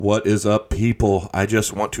What is up, people? I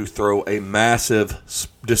just want to throw a massive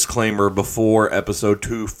disclaimer before episode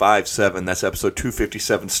 257. That's episode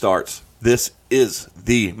 257 starts. This is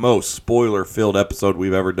the most spoiler-filled episode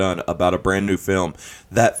we've ever done about a brand new film.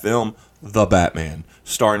 That film, The Batman,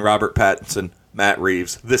 starring Robert Pattinson, Matt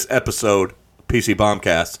Reeves. This episode, PC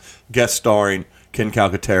Bombcast, guest starring Ken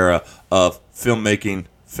Calcaterra of filmmaking,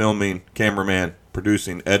 filming, cameraman,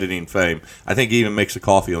 producing, editing fame. I think he even makes a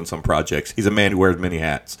coffee on some projects. He's a man who wears many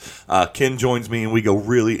hats. Ken joins me, and we go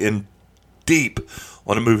really in deep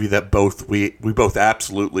on a movie that we both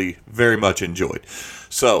absolutely very much enjoyed.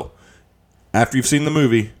 So, after you've seen the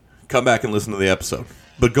movie, come back and listen to the episode.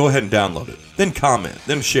 But go ahead and download it. Then comment.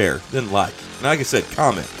 Then share. Then like. And like I said,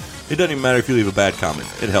 comment. It doesn't even matter if you leave a bad comment.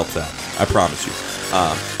 It helps out. I promise you.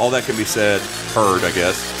 All that can be said, heard, I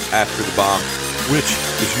guess, after the bomb, which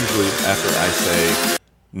is usually after I say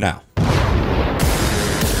now.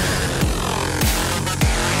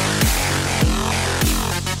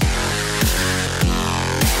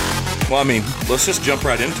 Well, I mean, let's just jump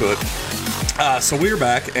right into it. So we're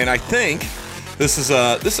back, and I think this is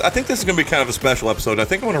going to be kind of a special episode. I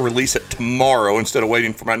think I want to release it tomorrow instead of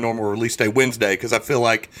waiting for my normal release day Wednesday, because I feel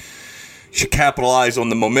like I should capitalize on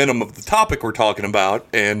the momentum of the topic we're talking about.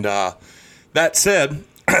 And that said,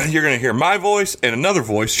 you're going to hear my voice and another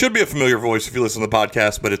voice. Should be a familiar voice if you listen to the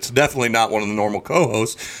podcast, but it's definitely not one of the normal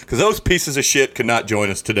co-hosts, because those pieces of shit could not join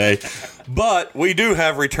us today. But we do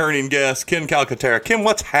have returning guest, Ken Calcaterra. Ken,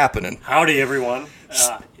 what's happening? Howdy, everyone.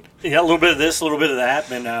 A little bit of this, a little bit of that.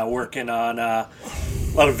 Been working on a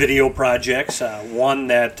lot of video projects. One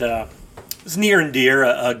that is near and dear.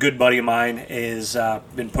 A good buddy of mine has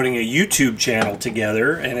been putting a YouTube channel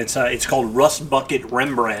together, and it's called Rust Bucket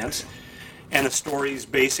Rembrandt. And the stories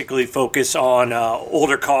basically focus on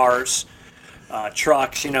older cars,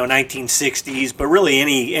 trucks, 1960s, but really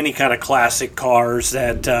any kind of classic cars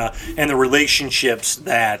that and the relationships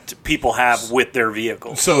that people have with their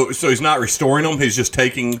vehicles. So he's not restoring them. He's just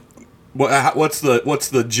taking. What's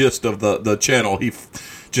the gist of the channel? He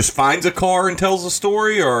just finds a car and tells a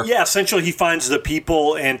story, or essentially he finds the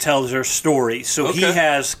people and tells their story. So okay. He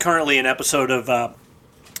has currently an episode of.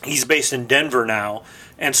 He's based in Denver now.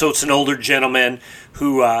 And so it's an older gentleman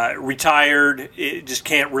who retired, just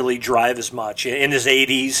can't really drive as much, in his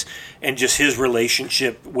 80s, and just his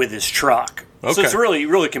relationship with his truck. Okay. So it's a really,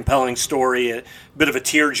 really compelling story, a bit of a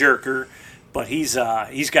tearjerker. But he's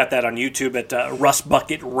got that on YouTube at Rust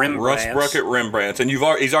Bucket Rembrandt. Rust Bucket Rembrandt, and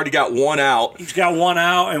he's already got one out. He's got one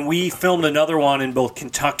out, and we filmed another one in both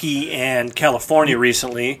Kentucky and California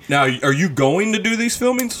recently. Now, are you going to do these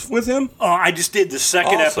filmings with him? I just did the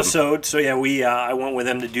second episode, so yeah, I went with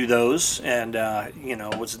him to do those, and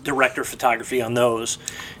was director of photography on those,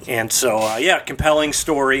 and so compelling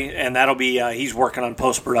story, and that'll be he's working on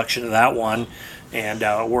post production of that one. And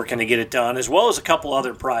working to get it done, as well as a couple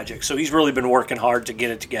other projects. So he's really been working hard to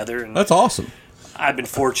get it together. And that's awesome. I've been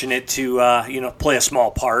fortunate to, play a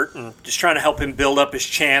small part and just trying to help him build up his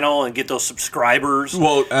channel and get those subscribers.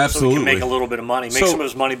 Well, absolutely. So he can make a little bit of money, make some of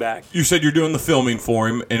his money back. You said you're doing the filming for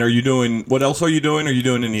him, and what else are you doing? Are you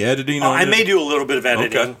doing any editing? I may do a little bit of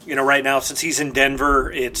editing. Okay. Right now, since he's in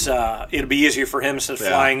Denver, it'll be easier for him instead of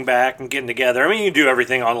flying back and getting together. I mean, you can do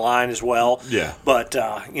everything online as well. Yeah. But,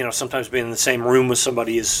 sometimes being in the same room with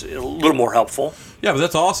somebody is a little more helpful. Yeah, but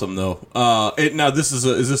that's awesome, though. Now,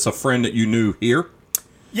 is this a friend that you knew here?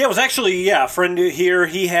 Yeah, it was actually a friend here.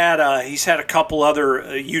 He's had a couple other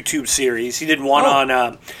YouTube series. He did one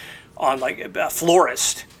on like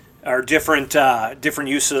florist or different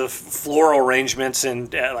use of floral arrangements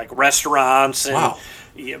and like restaurants and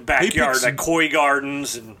backyard like koi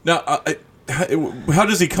gardens and now. How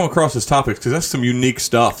does he come across his topics? Because that's some unique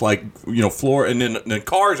stuff, like floor and then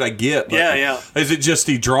cars. I get. But is it just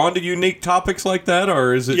he drawn to unique topics like that,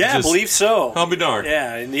 or is it? Yeah, I believe so. I'll be darned.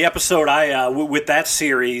 Yeah, in the episode with that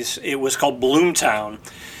series, it was called Bloomtown,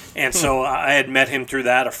 and so I had met him through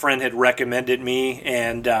that. A friend had recommended me,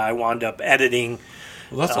 and I wound up editing.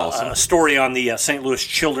 Well, that's awesome. A story on the St. Louis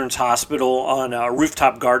Children's Hospital on a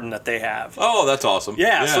rooftop garden that they have. Oh, that's awesome.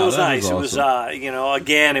 Yeah, so it was nice. Awesome. It was,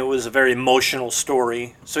 again, it was a very emotional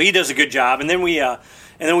story. So he does a good job. And then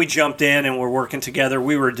we jumped in and we're working together.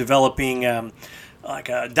 We were developing like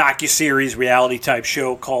a docuseries reality type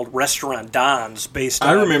show called Restaurant Dons based on...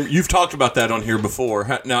 I remember, you've talked about that on here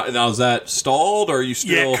before. Now is that stalled, or are you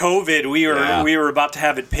still... Yeah, COVID. We were about to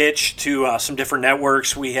have it pitched to some different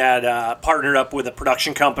networks. We had partnered up with a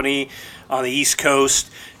production company on the East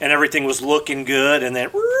Coast, and everything was looking good, and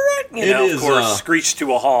then, of course, screeched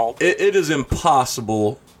to a halt. It is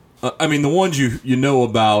impossible... I mean, the ones you know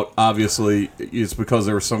about, obviously, is because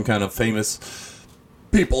there was some kind of famous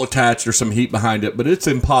people attached or some heat behind it, but it's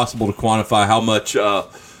impossible to quantify how much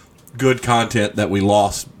good content that we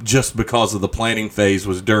lost just because of the planning phase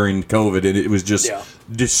was during COVID, and it was just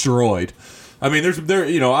destroyed. I mean,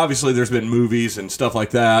 obviously there's been movies and stuff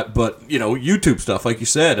like that, but YouTube stuff, like you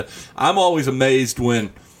said, I'm always amazed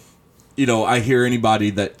when I hear anybody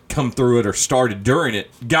that come through it or started during it,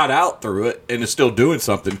 got out through it, and is still doing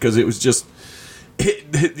something, because it was just.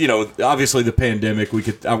 Obviously the pandemic,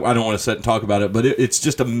 I don't want to sit and talk about it, but it's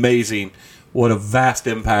just amazing what a vast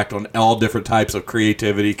impact on all different types of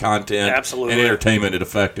creativity, content, absolutely, and entertainment it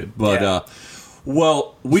affected. But,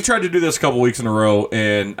 we tried to do this a couple weeks in a row,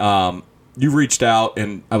 and you reached out,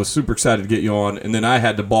 and I was super excited to get you on, and then I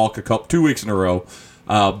had to balk 2 weeks in a row.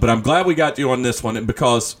 But I'm glad we got you on this one,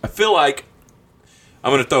 because I feel like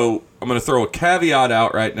I'm going to throw a caveat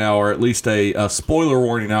out right now, or at least a spoiler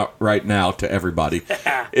warning out right now to everybody.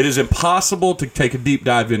 It is impossible to take a deep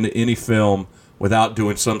dive into any film without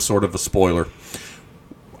doing some sort of a spoiler.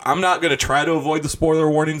 I'm not going to try to avoid the spoiler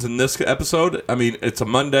warnings in this episode. I mean, it's a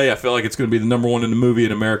Monday. I feel like it's going to be the number one in the movie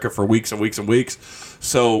in America for weeks and weeks and weeks.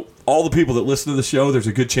 So all the people that listen to the show, there's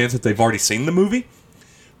a good chance that they've already seen the movie.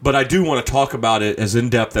 But I do want to talk about it as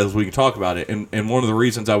in-depth as we can talk about it. And one of the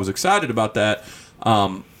reasons I was excited about that,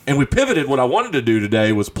 and we pivoted, what I wanted to do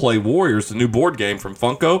today was play Warriors, the new board game from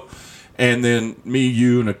Funko. And then me,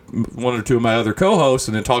 you, and one or two of my other co-hosts,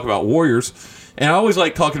 and then talk about Warriors. And I always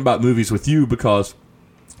like talking about movies with you because,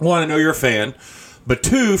 one, I know you're a fan. But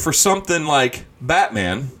two, for something like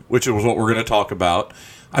Batman, which is what we're going to talk about,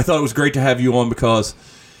 I thought it was great to have you on, because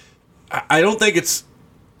I don't think it's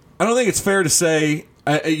fair to say,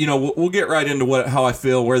 we'll get right into how I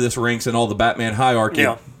feel, where this ranks in all the Batman hierarchy.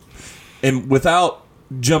 Yeah. And without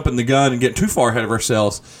jumping the gun and getting too far ahead of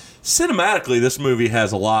ourselves, cinematically, this movie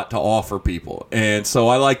has a lot to offer people, and so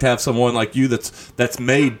I like to have someone like you that's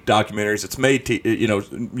made documentaries, that's made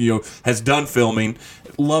has done filming,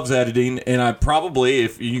 loves editing, and I probably,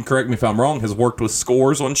 if you can correct me if I'm wrong, has worked with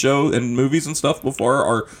scores on show and movies and stuff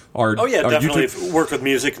before. Definitely YouTube, worked with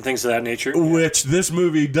music and things of that nature. which this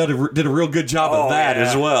movie did a real good job of that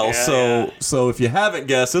as well. Yeah, so if you haven't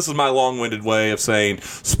guessed, this is my long-winded way of saying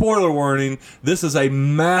spoiler warning. This is a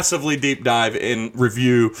massively deep dive in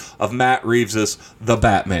review of Matt Reeves' The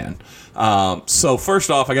Batman. So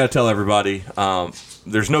first off, I got to tell everybody,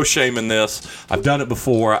 there's no shame in this. I've done it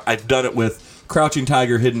before. I've done it with Crouching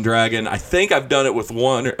Tiger, Hidden Dragon. I think I've done it with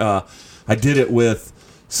one. I did it with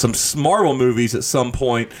some Marvel movies at some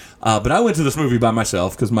point, but I went to this movie by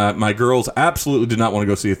myself because my girls absolutely did not want to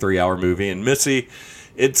go see a 3-hour movie. And Missy,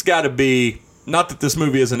 it's got to be, not that this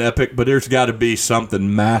movie isn't epic, but there's got to be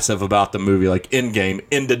something massive about the movie, like Endgame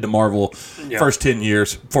ended the Marvel first 10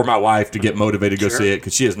 years for my wife to get motivated to go see it,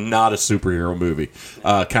 because she is not a superhero movie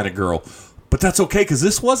kind of girl. But that's okay, because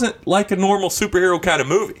this wasn't like a normal superhero kind of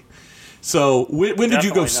movie. So when did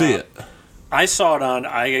you go see it? I saw it on,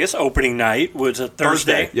 I guess, opening night was a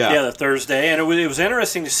Thursday. Yeah, the Thursday. And it was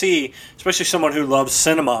interesting to see, especially someone who loves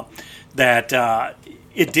cinema, that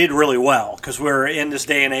it did really well, because we're in this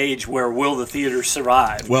day and age where will the theater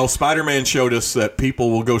survive? Well, Spider-Man showed us that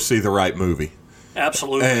people will go see the right movie.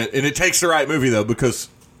 Absolutely. And it takes the right movie, though, because,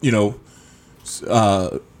 and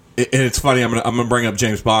it's funny, I'm gonna bring up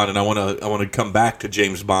James Bond, and I want to come back to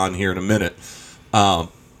James Bond here in a minute.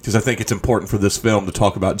 Because I think it's important for this film to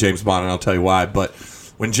talk about James Bond, and I'll tell you why. But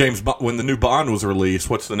when the new Bond was released,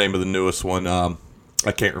 what's the name of the newest one?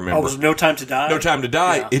 I can't remember. Oh, was it No Time to Die? No Time to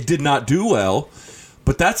Die. Yeah. It did not do well,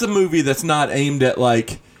 but that's a movie that's not aimed at,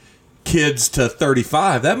 like, kids to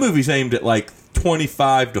 35. That movie's aimed at, like,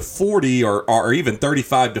 25 to 40 or even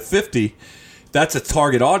 35 to 50. That's a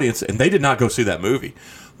target audience, and they did not go see that movie.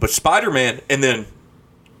 But Spider-Man, and then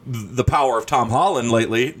the power of Tom Holland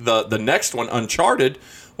lately, the next one, Uncharted,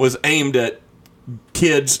 was aimed at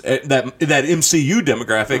kids, at that MCU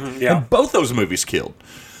demographic, and both those movies killed.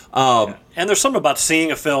 And there's something about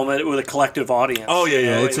seeing a film with a collective audience. Oh,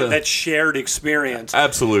 yeah. It's that shared experience.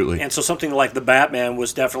 Absolutely. And so something like The Batman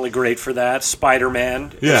was definitely great for that.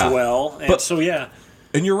 Spider-Man as well. And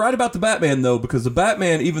And you're right about The Batman, though, because The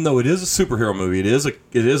Batman, even though it is a superhero movie, it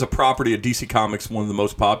is a property of DC Comics, one of the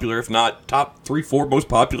most popular, if not top 3-4 most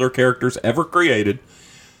popular characters ever created.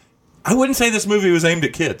 I wouldn't say this movie was aimed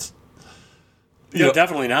at kids. No,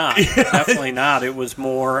 definitely not. Definitely not. It was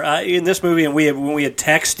more in this movie, and when we had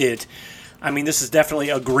texted, I mean, this is definitely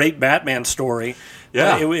a great Batman story.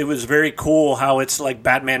 Yeah, it was very cool how it's like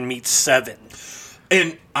Batman meets Seven.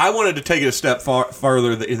 And I wanted to take it a step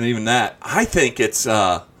farther than even that. I think it's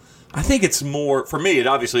more, for me, it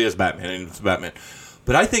obviously is Batman, and it's Batman.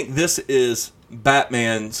 But I think this is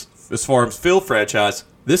Batman's, as far as film franchise,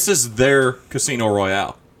 this is their Casino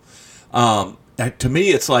Royale. And to me,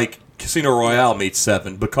 it's like Casino Royale meets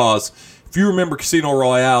Seven, because if you remember, Casino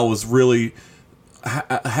Royale was really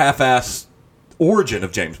a half-assed origin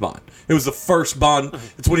of James Bond. It was the first Bond.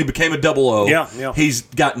 It's when he became a 00. Yeah. He's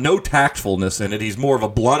got no tactfulness in it. He's more of a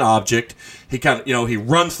blunt object. He kind of, he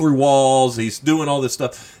runs through walls. He's doing all this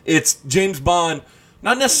stuff. It's James Bond,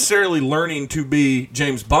 not necessarily learning to be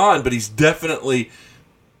James Bond, but he's definitely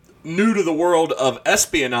new to the world of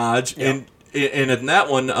espionage. Yeah. And in that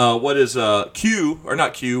one, what is Q, or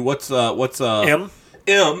not Q? What's M?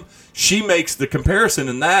 M. She makes the comparison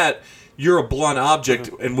in that you're a blunt object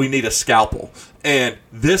and we need a scalpel. And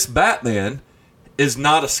this Batman is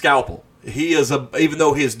not a scalpel. He is even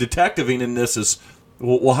though he is detectiving in this,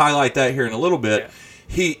 we'll highlight that here in a little bit. Yeah.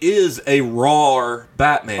 He is a raw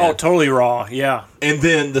Batman. Oh, totally raw. Yeah. And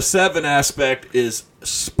then the Seven aspect is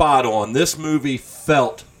spot on. This movie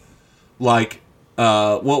felt like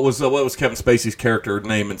what was Kevin Spacey's character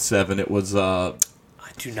name in Seven? It was I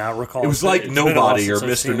do not recall. it was like Nobody or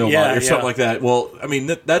Mr. Nobody or something like that. Well, I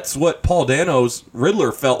mean that's what Paul Dano's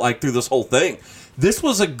Riddler felt like through this whole thing. This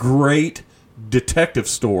was a great detective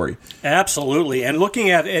story. Absolutely. And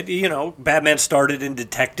looking at it, Batman started in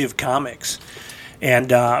Detective Comics.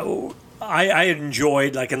 And I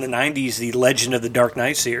enjoyed, like in the 90s, the Legend of the Dark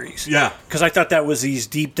Knight series. Yeah. Because I thought that was these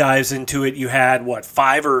deep dives into it. You had,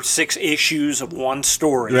 5 or 6 issues of one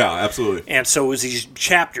story. Yeah, absolutely. And so it was these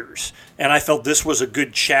chapters. And I felt this was a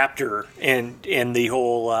good chapter in the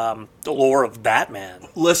whole the lore of Batman.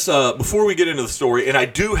 Let's before we get into the story, and I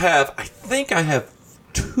think I have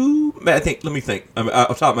two. Let me think. Off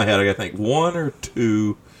the top of my head, I got to think one or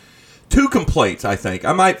two complaints. I think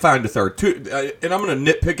I might find a third. Two, and I'm going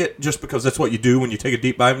to nitpick it just because that's what you do when you take a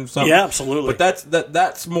deep dive into something. Yeah, absolutely. But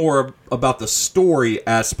that's more about the story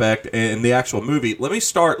aspect and the actual movie.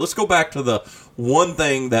 Let's go back to the one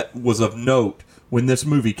thing that was of note when this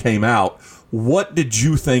movie came out. What did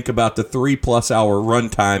you think about the 3+ hour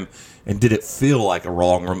runtime, and did it feel like a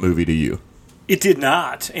long movie to you? It did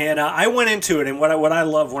not, and I went into it, and what I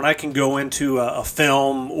love when I can go into a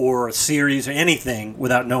film or a series or anything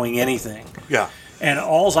without knowing anything. Yeah. And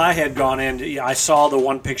alls I had gone into, I saw the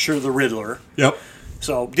one picture of the Riddler. Yep.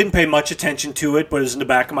 So didn't pay much attention to it, but it was in the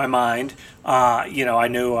back of my mind. I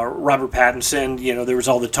knew Robert Pattinson. There was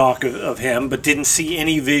all the talk of him, but didn't see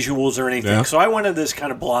any visuals or anything. Yeah. So I went into this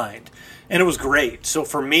kind of blind. And it was great. So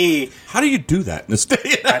for me, how do you do that in this day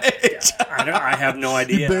and age? I have no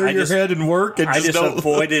idea. You bury your head and work, and I just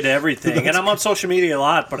avoided everything. And I'm on social media a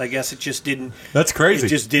lot, but I guess it just didn't. That's crazy.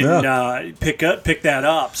 It just didn't pick that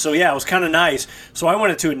up. So yeah, it was kind of nice. So I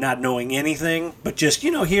went into it not knowing anything, but just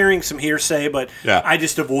hearing some hearsay. But I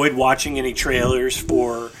just avoid watching any trailers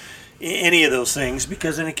for any of those things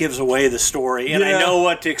because then it gives away the story. And I know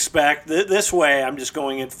what to expect. This way, I'm just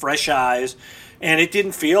going in fresh eyes. And it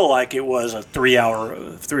didn't feel like it was a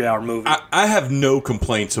 3-hour movie. I have no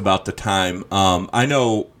complaints about the time. I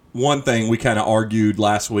know one thing we kind of argued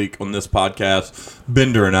last week on this podcast,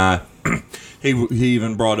 Bender and I. he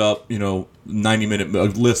even brought up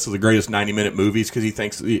 90-minute list of the greatest 90-minute movies because he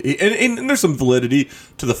thinks and there's some validity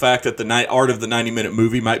to the fact that the art of the 90-minute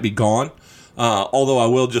movie might be gone. Although I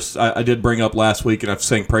will I did bring up last week, and I've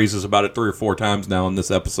sang praises about it 3 or 4 times now in this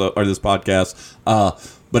episode or this podcast.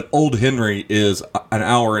 But Old Henry is an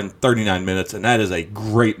hour and 39 minutes, and that is a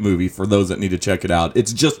great movie for those that need to check it out.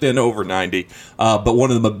 It's just in over 90, but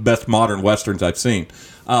one of the best modern westerns I've seen.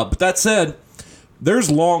 But that said, there's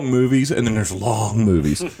long movies, and then there's long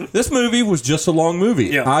movies. This movie was just a long movie.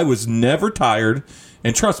 Yeah. I was never tired,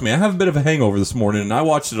 and trust me, I have a bit of a hangover this morning, and I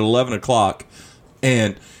watched it at 11 o'clock,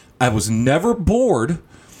 and I was never bored,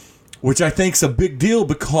 which I think is a big deal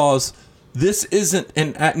because this isn't,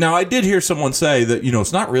 and now I did hear someone say that,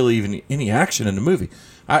 it's not really even any action in the movie.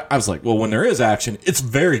 I was like, well, when there is action, it's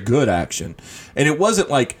very good action. And it wasn't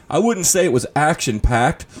like, I wouldn't say it was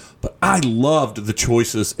action-packed, but I loved the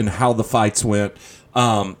choices and how the fights went.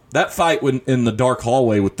 That fight in the dark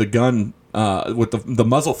hallway with the gun, with the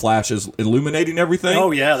muzzle flashes illuminating everything.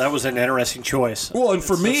 Oh, yeah, that was an interesting choice. Well, and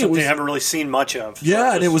for me, it was something I haven't really seen much of. So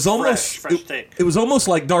yeah, and it was almost fresh take. It was almost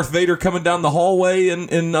like Darth Vader coming down the hallway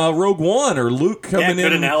in Rogue One, or Luke coming in.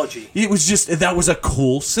 Good analogy. It was just, that was a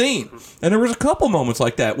cool scene, and there was a couple moments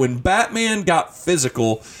like that when Batman got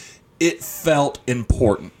physical. It felt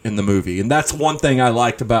important in the movie, and that's one thing I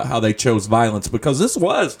liked about how they chose violence, because this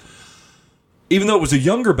was, even though it was a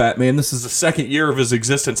younger Batman, this is the second year of his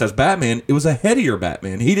existence as Batman, it was a headier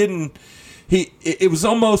Batman. It was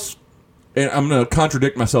almost, and I'm going to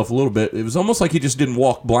contradict myself a little bit, it was almost like he just didn't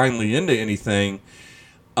walk blindly into anything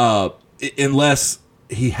unless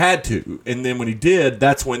he had to. And then when he did,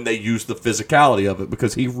 that's when they used the physicality of it,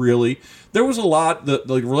 because there was a lot, the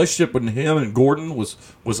relationship with him and Gordon was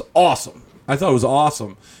awesome. I thought it was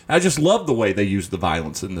awesome. I just loved the way they used the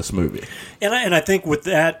violence in this movie. And I think with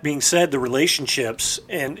that being said, the relationships,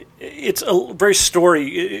 and it's a very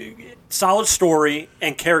solid story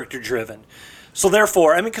and character driven. So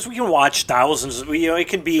therefore, I mean, because we can watch thousands, it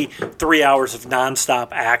can be 3 hours of nonstop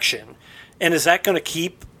action. And is that going to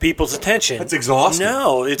keep people's attention? That's exhausting.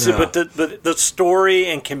 No, but the story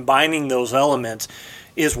and combining those elements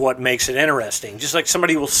is what makes it interesting. Just like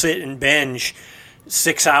somebody will sit and binge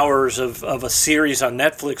 6 hours of a series on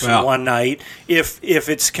Netflix in one night, if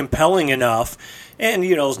it's compelling enough. And,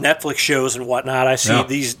 those Netflix shows and whatnot, I see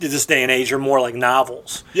this day and age are more like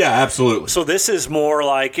novels. Yeah, absolutely. So this is more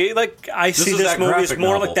like I see this movie as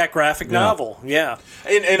more like that graphic novel. Yeah.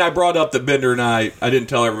 And I brought up that Bender and I didn't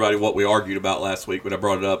tell everybody what we argued about last week, but I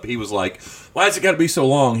brought it up. He was like, why has it got to be so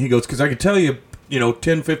long? He goes, because I could tell you,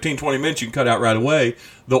 10, 15, 20 minutes you can cut out right away,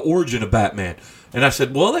 the origin of Batman. And I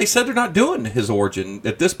said, well, they said they're not doing his origin.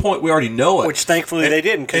 At this point, we already know it. Which, thankfully, they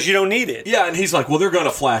didn't, because you don't need it. Yeah, and he's like, well, they're going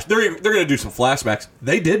to flash. They're going to do some flashbacks.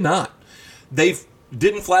 They did not. They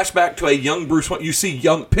didn't flash back to a young Bruce Wayne. You see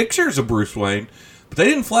young pictures of Bruce Wayne, but they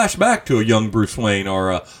didn't flash back to a young Bruce Wayne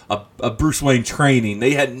or a Bruce Wayne training.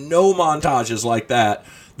 They had no montages like that.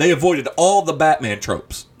 They avoided all the Batman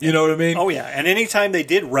tropes. You know what I mean? Oh, yeah. And anytime they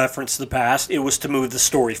did reference the past, it was to move the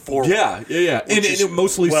story forward. Yeah. And it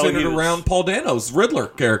mostly centered around Paul Dano's Riddler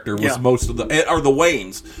character was most of the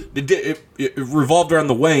Waynes. It revolved around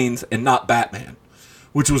the Waynes and not Batman,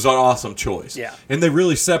 which was an awesome choice. Yeah. And they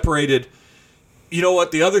really separated... You know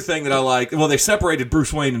what? The other thing that I like... Well, they separated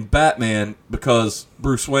Bruce Wayne and Batman because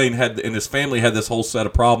Bruce Wayne and his family had this whole set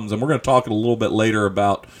of problems. And we're going to talk a little bit later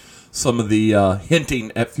about some of the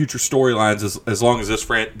hinting at future storylines as long as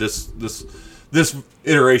this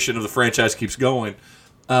iteration of the franchise keeps going.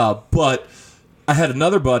 But I had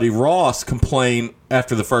another buddy, Ross, complain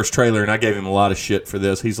after the first trailer, and I gave him a lot of shit for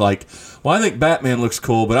this. He's like, well, I think Batman looks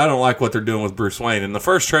cool, but I don't like what they're doing with Bruce Wayne. In the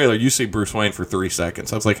first trailer, you see Bruce Wayne for 3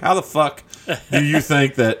 seconds. I was like, how the fuck do you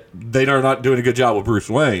think that they are not doing a good job with Bruce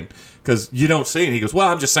Wayne? Because you don't see it. He goes, well,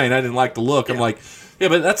 I'm just saying I didn't like the look. Yeah. I'm like... Yeah,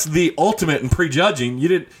 but that's the ultimate in prejudging.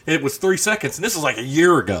 It was 3 seconds, and this is like a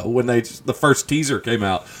year ago when the first teaser came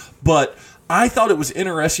out. But I thought it was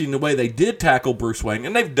interesting the way they did tackle Bruce Wayne,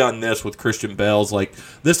 and they've done this with Christian Bale's. Like,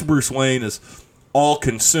 this Bruce Wayne is all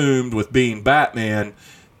consumed with being Batman,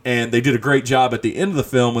 and they did a great job at the end of the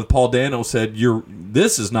film when Paul Dano said,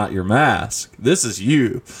 "This is not your mask. This is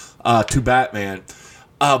you," to Batman.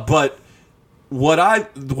 But what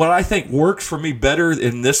I think works for me better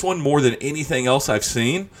in this one more than anything else I've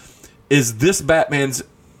seen is this Batman's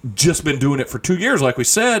just been doing it for 2 years, like we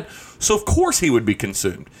said, so of course he would be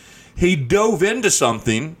consumed. He dove into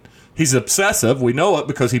something. He's obsessive. We know it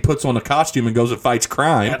because he puts on a costume and goes and fights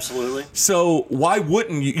crime. Absolutely. So why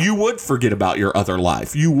wouldn't you? You would forget about your other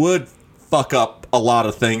life. You would fuck up a lot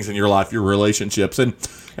of things in your life, your relationships. And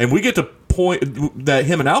we get to point that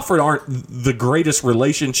him and Alfred aren't the greatest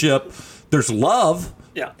relationship. There's love,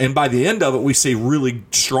 yeah, and by the end of it, we see really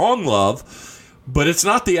strong love, but it's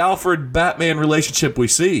not the Alfred-Batman relationship we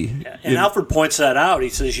see. Yeah. And Alfred points that out. He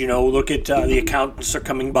says, look at the accountants are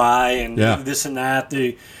coming by, and this and that.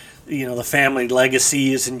 The family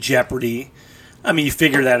legacy is in jeopardy. I mean, you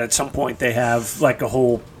figure that at some point they have like a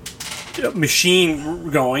whole machine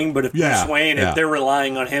going, but if Bruce Wayne, if they're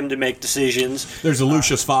relying on him to make decisions, there's a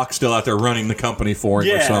Lucius Fox still out there running the company for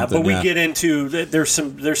him or something. But we get into there's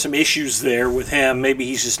some issues there with him. Maybe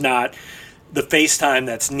he's just not the face time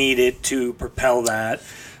that's needed to propel that.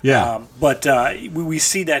 But we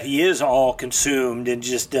see that he is all consumed, and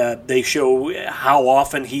just they show how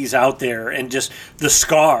often he's out there, and just the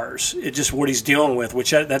scars, just what he's dealing with,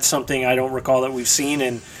 which that's something I don't recall that we've seen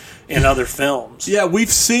in other films. Yeah,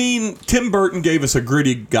 we've seen Tim Burton gave us a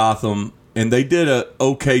gritty Gotham, and they did a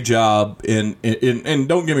okay job. And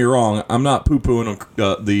don't get me wrong, I'm not poo-pooing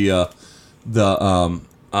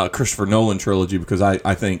the Christopher Nolan trilogy because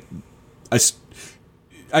I think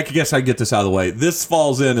I guess I get this out of the way. This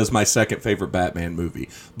falls in as my second favorite Batman movie,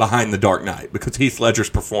 behind The Dark Knight, because Heath Ledger's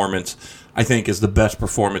performance, I think, is the best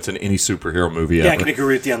performance in any superhero movie ever. Yeah, I can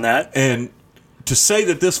agree with you on that. And to say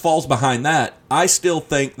that this falls behind that, I still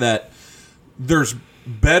think that there's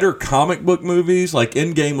better comic book movies. Like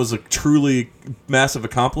Endgame was a truly massive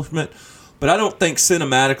accomplishment, but I don't think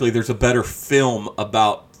cinematically there's a better film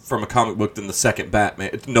from a comic book than the second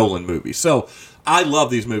Batman Nolan movie. So I love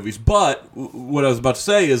these movies, but what I was about to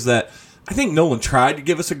say is that I think Nolan tried to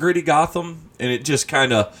give us a gritty Gotham, and it just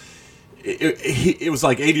kind of it was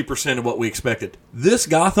like 80% of what we expected. This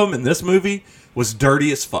Gotham in this movie was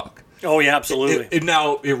dirty as fuck. Oh yeah, absolutely.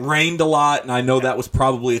 It rained a lot, and I know that was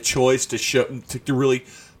probably a choice to really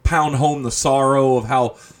pound home the sorrow of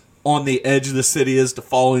how on the edge of the city is to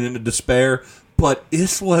falling into despair. But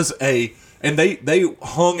this was and they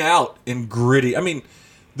hung out in gritty. I mean,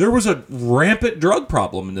 there was a rampant drug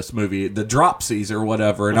problem in this movie, the dropsies or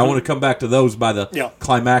whatever, and I want to come back to those by the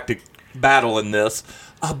climactic battle in this.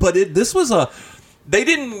 But this was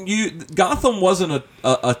Gotham wasn't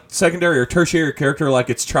a secondary or tertiary character like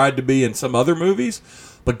it's tried to be in some other movies,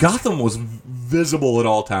 but Gotham was visible at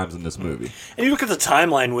all times in this movie. And you look at the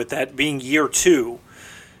timeline with that being year 2,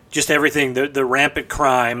 just everything, the rampant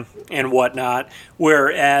crime and whatnot,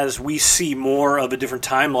 whereas we see more of a different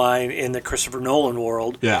timeline in the Christopher Nolan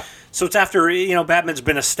world. Yeah. So it's after, Batman's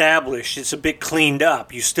been established. It's a bit cleaned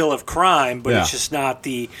up. You still have crime, but it's just not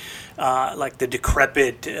the like the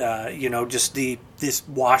decrepit, just this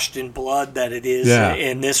washed in blood that it is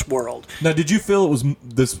in this world. Now, did you feel it was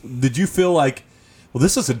this? Did you feel like, well,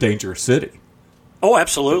 this is a dangerous city? Oh,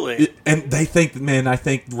 absolutely. And they think, man, I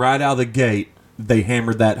think right out of the gate, they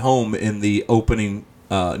hammered that home in the opening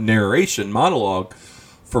narration monologue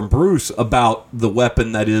from Bruce about the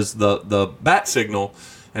weapon that is the bat signal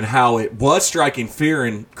and how it was striking fear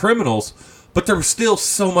in criminals, but there was still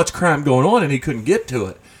so much crime going on and he couldn't get to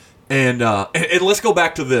it. And let's go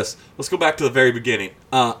back to this. Let's go back to the very beginning.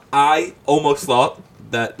 I almost thought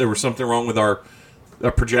that there was something wrong with our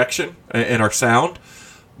projection and our sound.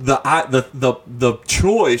 The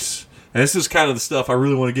choice, and this is kind of the stuff I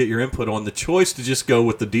really want to get your input on, the choice to just go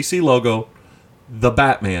with the DC logo, the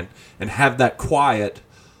Batman, and have that quiet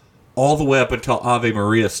all the way up until Ave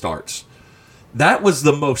Maria starts. That was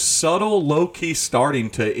the most subtle, low-key starting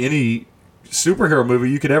to any superhero movie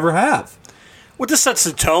you could ever have. Well, this sets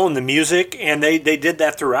the tone, the music, and they did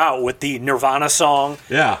that throughout with the Nirvana song.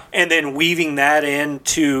 Yeah. And then weaving that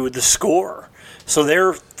into the score. So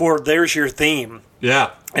therefore, there's your theme.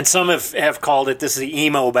 Yeah. And some have called it, this is the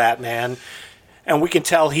emo Batman. And we can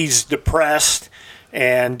tell he's depressed,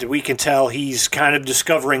 and we can tell he's kind of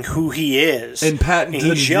discovering who he is. And Pattinson,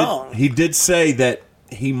 he's young. He did say that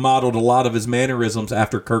he modeled a lot of his mannerisms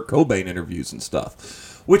after Kurt Cobain interviews and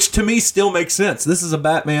stuff, which to me still makes sense. This is a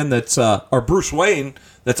Batman that's, or Bruce Wayne,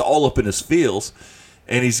 that's all up in his feels,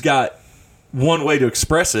 and he's got one way to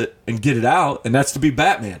express it and get it out, and that's to be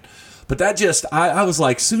Batman. But that just, I was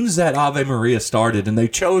like, as soon as that Ave Maria started, and they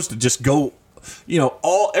chose to just go,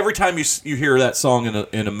 every time you hear that song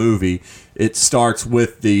in a movie, it starts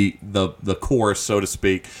with the chorus, so to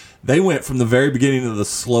speak. They went from the very beginning of the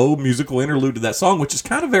slow musical interlude to that song, which is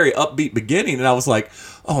kind of very upbeat beginning, and I was like,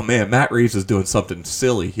 oh man, Matt Reeves is doing something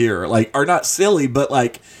silly here. Like, or not silly, but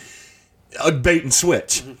like a bait and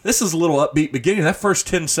switch. This is a little upbeat beginning. That first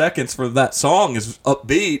 10 seconds for that song is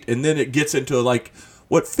upbeat, and then it gets into like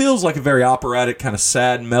what feels like a very operatic, kind of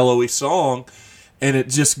sad, mellowy song, and it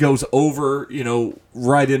just goes over,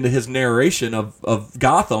 right into his narration of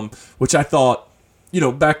Gotham, which I thought,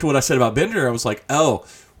 back to what I said about Bender, I was like, oh,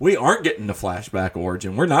 we aren't getting the flashback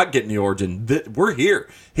origin. We're not getting the origin. We're here.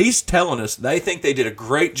 He's telling us they think they did a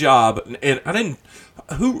great job. And I didn't.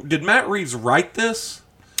 Who did Matt Reeves write this?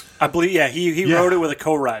 I believe, he wrote it with a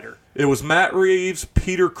co-writer. It was Matt Reeves,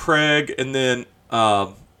 Peter Craig, and then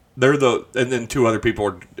and then two other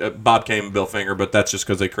people, Bob Kane and Bill Finger. But that's just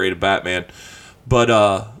because they created Batman. But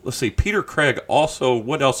let's see, Peter Craig also.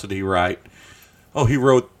 What else did he write? Oh, he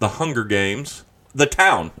wrote The Hunger Games. The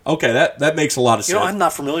Town. Okay, that makes a lot of sense. I'm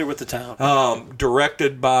not familiar with The Town.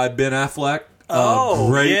 Directed by Ben Affleck.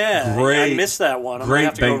 Great. I missed that one. I'm great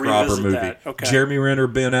have to bank go robber movie. That. Okay. Jeremy Renner,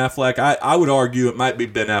 Ben Affleck. I would argue it might be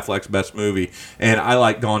Ben Affleck's best movie, and I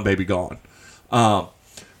like Gone Baby Gone.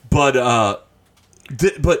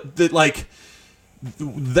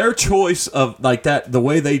 Their choice of like that, the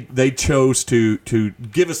way they chose to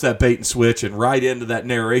give us that bait and switch and right into that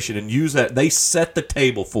narration and use that, they set the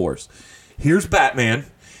table for us. Here's Batman.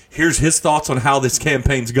 Here's his thoughts on how this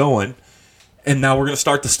campaign's going. And now we're going to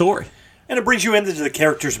start the story. And it brings you into the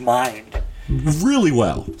character's mind. Really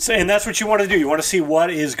well. So, and that's what you want to do. You want to see what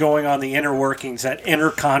is going on, the inner workings, that inner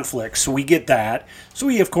conflict. So we get that. So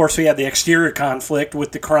we have the exterior conflict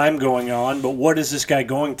with the crime going on, but what is this guy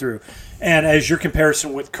going through? And as your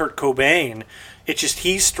comparison with Kurt Cobain, it's just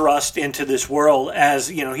he's thrust into this world as,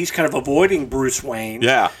 he's kind of avoiding Bruce Wayne.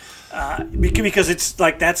 Yeah. Because it's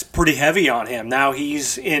like that's pretty heavy on him. Now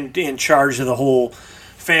he's in charge of the whole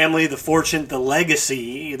family, the fortune, the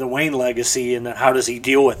legacy, the Wayne legacy, and how does he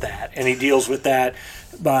deal with that? And he deals with that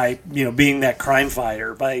by being that crime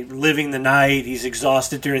fighter, by living the night. He's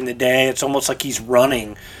exhausted during the day. It's almost like he's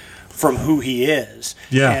running from who he is.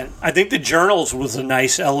 Yeah. And I think the journals was a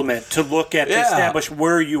nice element to look at to establish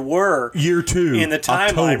where you were. Year 2. In the timeline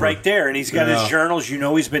October. right there. And he's got his journals. You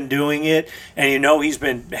know he's been doing it. And you know he's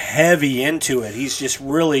been heavy into it. He's just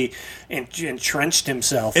really entrenched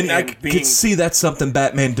himself And in I being... could see that's something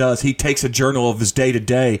Batman does. He takes a journal of his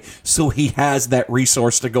day-to-day, so he has that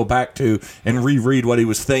resource to go back to and reread what he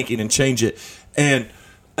was thinking and change it. And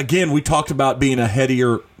again, we talked about being a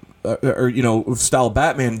headier style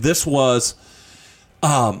Batman. This was,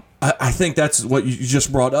 I think that's what you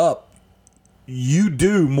just brought up. You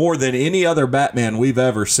do more than any other Batman we've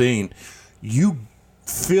ever seen. You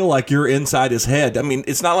feel like you're inside his head. I mean,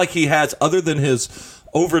 it's not like he has, other than his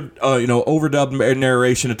overdubbed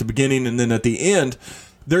narration at the beginning and then at the end,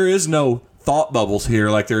 there is no thought bubbles here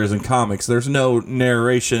like there is in comics. There's no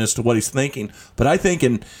narration as to what he's thinking. But I think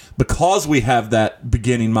because we have that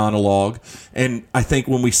beginning monologue, and I think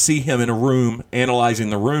when we see him in a room analyzing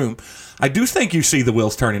the room, I do think you see the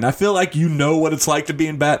wheels turning. I feel like you know what it's like to be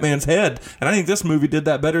in Batman's head, and I think this movie did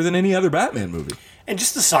that better than any other Batman movie. And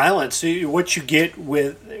just the silence, what you get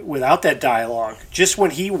without that dialogue. Just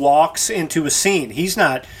when he walks into a scene, he's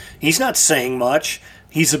not saying much.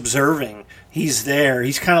 He's observing. He's there.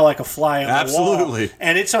 He's kind of like a fly on the wall. Absolutely.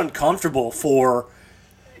 And it's uncomfortable for,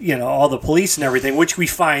 all the police and everything, which we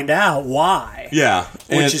find out why. Yeah.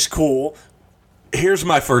 Which is cool. Here's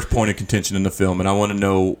my first point of contention in the film, and I want to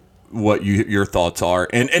know what your thoughts are.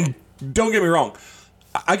 And don't get me wrong.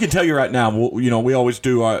 I can tell you right now, we always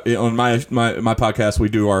do, on my podcast, we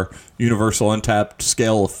do our universal untapped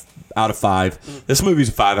scale out of 5. This movie's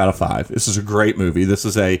a 5 out of 5. This is a great movie. This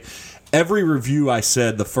is every review I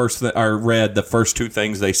said, the first 2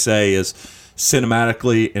 things they say is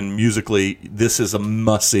cinematically and musically, this is a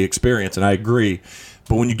must-see experience, and I agree.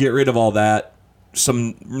 But when you get rid of all that,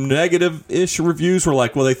 some negative-ish reviews were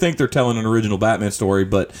like, well, they think they're telling an original Batman story,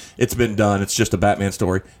 but it's been done. It's just a Batman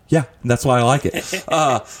story. Yeah, that's why I like it.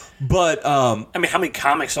 But how many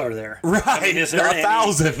comics are there? Right, is there are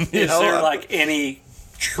 1,000. Is there like any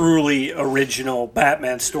truly original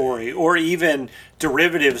Batman story, or even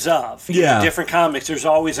derivatives of different comics? There's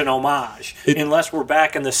always an homage, unless we're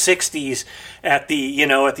back in the 60s at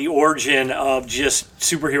the origin of just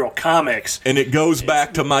superhero comics. And it goes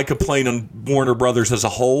back to my complaint on Warner Brothers as a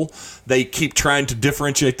whole. They keep trying to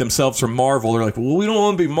differentiate themselves from Marvel. They're like, well, we don't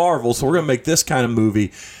want to be Marvel, so we're going to make this kind of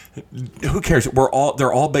movie. Who cares?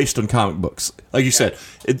 They're all based on comic books. Like you said,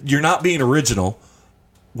 you're not being original.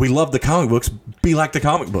 We love the comic books. Be like the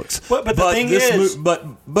comic books. But the thing is...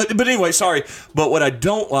 But anyway, sorry. But what I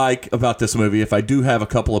don't like about this movie, if I do have a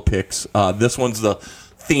couple of picks, this one's the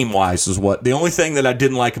theme-wise is what... The only thing that I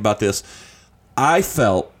didn't like about this, I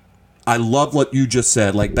loved what you just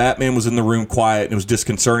said. Like, Batman was in the room quiet and it was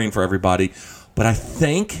disconcerting for everybody. But I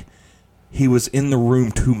think he was in the room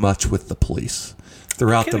too much with the police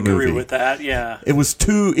throughout the movie. I can agree with that, yeah. It was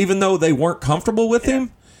too... Even though they weren't comfortable with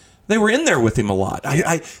him... They were in there with him a lot.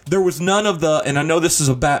 There was none of the, and I know this is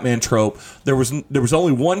a Batman trope. There was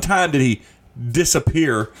only one time did he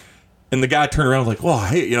disappear, and the guy turned around and was like, "Well,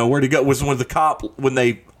 hey, where'd he go?" It was when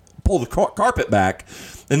they pull the carpet back,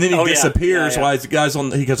 and then he disappears. While the guy's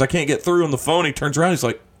he goes, "I can't get through on the phone." He turns around, he's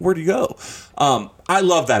like, "Where'd he go?" I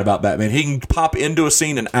love that about Batman. He can pop into a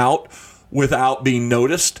scene and out without being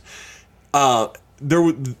noticed.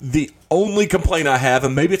 The only complaint I have,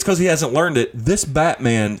 and maybe it's because he hasn't learned it, this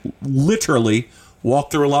Batman literally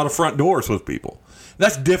walked through a lot of front doors with people.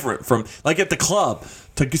 That's different from, like at the club,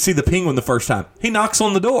 to see the Penguin the first time. He knocks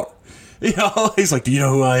on the door. He's like, "Do you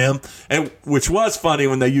know who I am?" And which was funny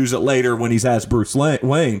when they use it later when he's asked Bruce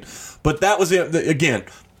Wayne. But that was it. Again,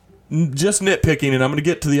 just nitpicking, and I'm going to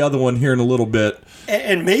get to the other one here in a little bit.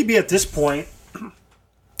 And maybe at this point,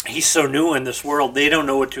 he's so new in this world, they don't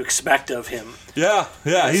know what to expect of him. Yeah,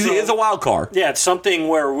 he's a wild card. Yeah, it's something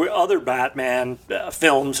where other Batman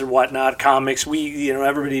films and whatnot, comics,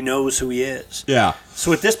 everybody knows who he is. Yeah.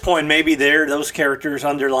 So at this point, maybe those characters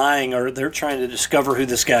underlying, or they're trying to discover who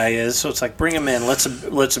this guy is. So it's like, bring him in,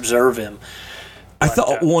 let's observe him. I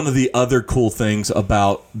thought one of the other cool things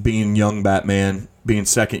about being young Batman, being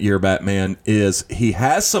second-year Batman, is he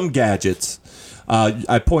has some gadgets.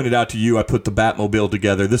 I pointed out to you, I put the Batmobile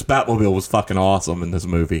together. This Batmobile was fucking awesome in this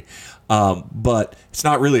movie. But it's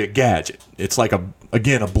not really a gadget. It's like, a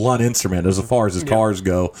blunt instrument as far as his cars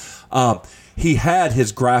go. He had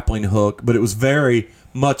his grappling hook, but it was very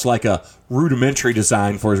much like a rudimentary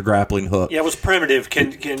design for his grappling hook. Yeah, it was primitive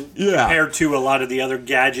compared to a lot of the other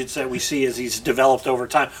gadgets that we see as he's developed over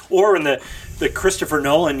time. Or in the Christopher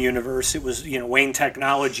Nolan universe, it was, Wayne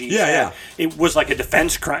Technologies. Yeah. It was like a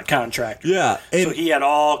defense contractor. Yeah. So he had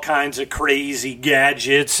all kinds of crazy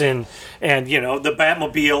gadgets and the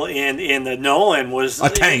Batmobile in the Nolan was a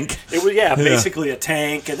tank. It was basically a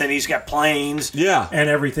tank, and then he's got planes and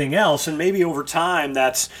everything else. And maybe over time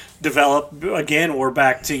that's developed. Again, we're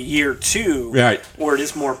back to year 2, right, where it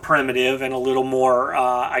is more primitive and a little more,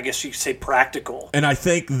 I guess you could say, practical. And I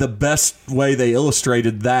think the best way they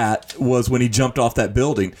illustrated that was when he jumped off that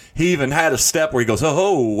building. He even had a step where he goes,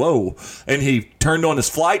 oh, whoa, and he turned on his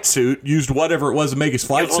flight suit, used whatever it was to make his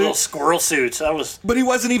flight suit. Little squirrel suits. But he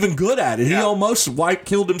wasn't even good at it. He almost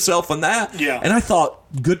killed himself on that. Yeah. And I thought,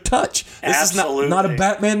 good touch. This Absolutely. is not a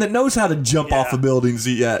Batman that knows how to jump off of buildings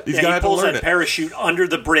yet. He's got to learn it. He pulls that parachute under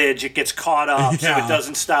the bridge. It gets caught up so it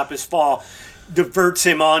doesn't stop his fall. Diverts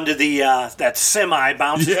him onto the that semi,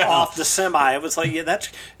 bounces off the semi. It was like,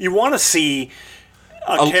 you want to see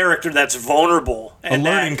a character that's vulnerable. And a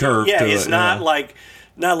learning curve to it's not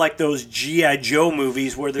like those G.I. Joe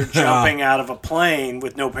movies where they're jumping out of a plane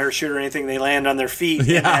with no parachute or anything. They land on their feet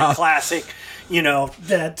in that classic,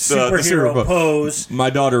 that superhero pose. My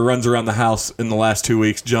daughter runs around the house in the last 2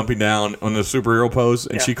 weeks jumping down on the superhero pose,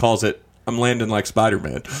 and she calls it, I'm landing like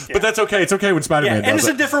Spider-Man. But that's okay. It's okay when Spider-Man does and it's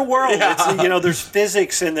it. A different world. It's, there's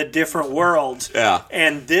physics in the different worlds. Yeah.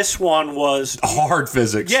 And this one was... hard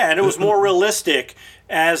physics. Yeah, and it was more realistic,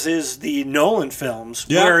 as is the Nolan films,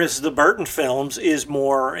 whereas the Burton films is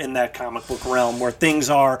more in that comic book realm where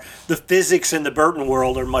the physics in the Burton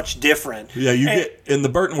world are much different. Yeah, in the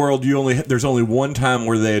Burton world, there's only one time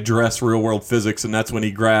where they address real world physics, and that's when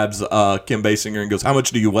he grabs Kim Basinger and goes, "How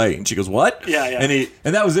much do you weigh?" And she goes, "What?" Yeah.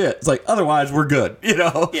 And that was it. It's like, otherwise we're good,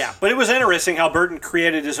 Yeah, but it was interesting how Burton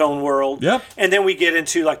created his own world. Yep. And then we get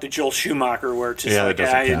into like the Joel Schumacher, where it's just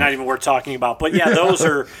not even worth talking about. But those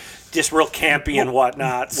are just real campy and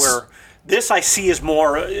whatnot, where this I see as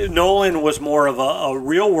more... Nolan was more of a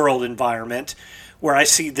real-world environment, where I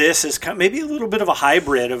see this as maybe a little bit of a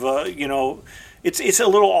hybrid of a, it's a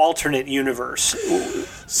little alternate universe,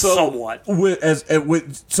 somewhat.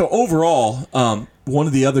 So overall, one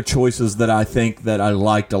of the other choices that I think that I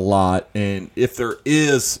liked a lot, and if there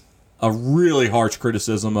is a really harsh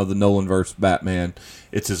criticism of the Nolanverse Batman,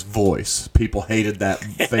 it's his voice. People hated that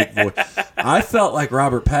fake voice. I felt like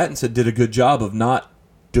Robert Pattinson did a good job of not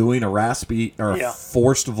doing a raspy or a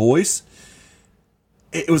forced voice.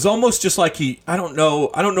 It was almost just like I don't know.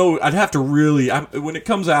 I'd have to really, when it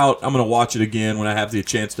comes out, I'm going to watch it again when I have the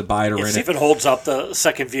chance to buy it or rent it. See if it holds up the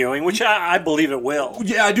second viewing, which I believe it will.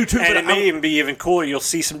 Yeah, I do too. And it may even be even cooler. You'll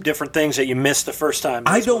see some different things that you missed the first time.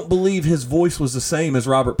 I don't believe his voice was the same as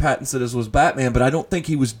Robert Pattinson as was Batman, but I don't think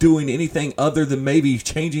he was doing anything other than maybe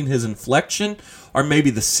changing his inflection or maybe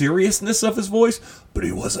the seriousness of his voice, but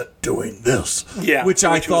he wasn't doing this. Yeah, which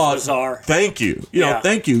I thought, was bizarre. Thank you.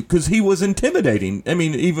 Thank you, because he was intimidating. I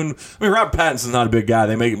mean, Robert Pattinson's not a big guy.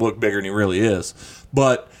 They make him look bigger than he really is.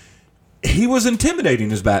 But he was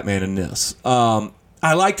intimidating as Batman in this. I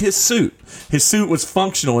liked his suit. His suit was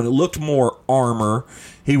functional, and it looked more armor.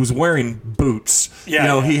 He was wearing boots. He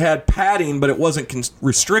had padding, but it wasn't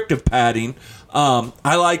restrictive padding.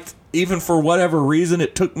 I liked... Even for whatever reason,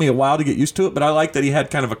 it took me a while to get used to it, but I like that he had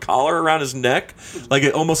kind of a collar around his neck,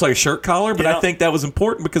 almost like a shirt collar, but I think that was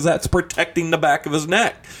important because that's protecting the back of his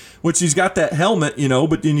neck, which he's got that helmet,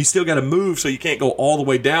 but then you still got to move so you can't go all the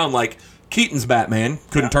way down like Keaton's Batman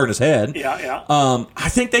couldn't turn his head. I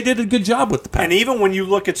think they did a good job with the pack. And even when you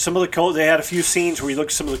look at some of they had a few scenes where you look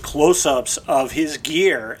at some of the close-ups of his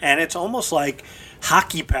gear, and it's almost like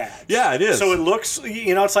hockey pads. Yeah, it is. So it looks,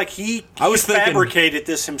 it's like he fabricated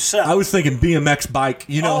this himself. I was thinking BMX bike.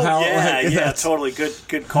 Totally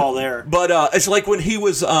good call there. But it's like when he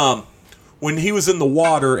was in the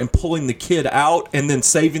water and pulling the kid out and then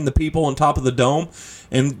saving the people on top of the dome,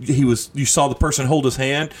 and you saw the person hold his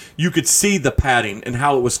hand, you could see the padding and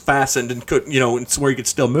how it was fastened and could, it's where he could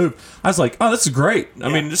still move. I was like, oh, this is great. I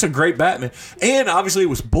mean, this is a great Batman. And obviously it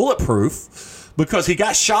was bulletproof because he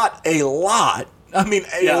got shot a lot. I mean,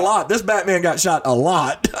 a lot. This Batman got shot a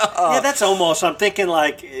lot. That's almost, I'm thinking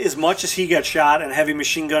like, as much as he got shot and heavy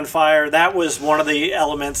machine gun fire, that was one of the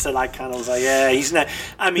elements that I kind of was like, he's not,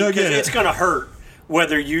 because it's going to hurt.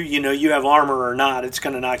 Whether you have armor or not, it's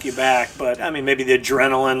going to knock you back. But, maybe the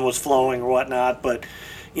adrenaline was flowing or whatnot, but...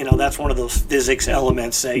 that's one of those physics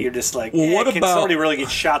elements that you're just like, can somebody really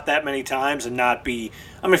get shot that many times and not be...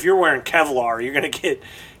 if you're wearing Kevlar, you're going to get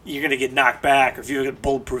you're going to get knocked back, or if you get a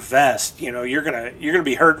bulletproof vest, you're gonna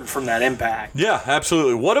be hurting from that impact. Yeah,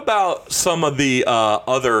 absolutely. What about some of the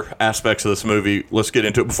other aspects of this movie? Let's get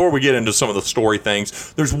into it. Before we get into some of the story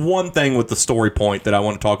things, there's one thing with the story point that I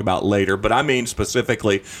want to talk about later, but I mean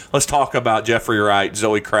specifically, let's talk about Jeffrey Wright,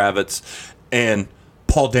 Zoe Kravitz, and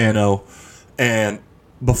Paul Dano, and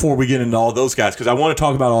before we get into all those guys, because I want to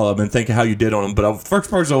talk about all of them and think of how you did on them, but the first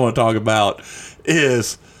person I want to talk about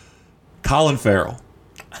is Colin Farrell.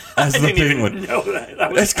 As the Penguin.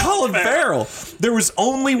 It's Colin Farrell. There was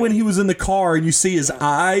only when he was in the car and you see his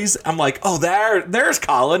eyes, I'm like, oh, there's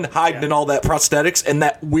Colin hiding in all that prosthetics and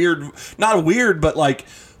that weird, not a weird, but like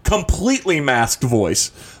completely masked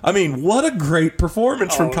voice. I mean, what a great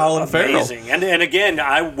performance from Colin Farrell. Amazing. And again,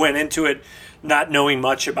 I went into it not knowing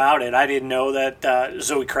much about it. I didn't know that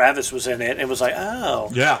Zoe Kravitz was in it. It was like,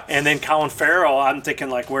 oh. Yeah. And then Colin Farrell, I'm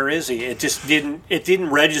thinking, like, where is he? It just didn't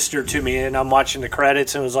register to me, and I'm watching the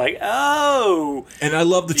credits, and it was like, oh. And I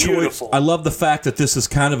love the choice. I love the fact that this is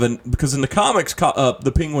kind of because in the comics,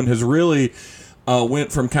 the Penguin has really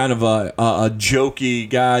went from kind of a jokey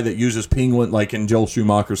guy that uses penguin, like in Joel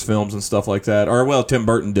Schumacher's films and stuff like that. Or, well, Tim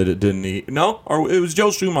Burton did it, didn't he? No? Or it was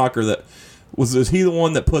Joel Schumacher that, is he the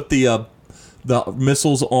one that put the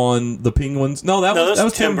missiles on the penguins? No, that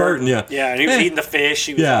was Tim Burton. Yeah, and he was eating the fish.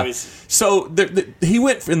 He was always... So he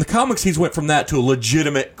went in the comics. He's went from that to a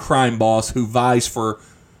legitimate crime boss who vies for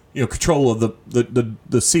control of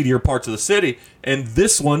the seedier parts of the city. And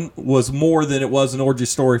this one was more than it was an origin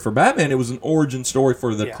story for Batman. It was an origin story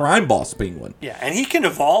for the crime boss Penguin. Yeah, and he can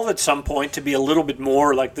evolve at some point to be a little bit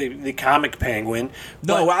more like the comic Penguin.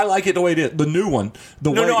 No, I like it the way it is. The new one. I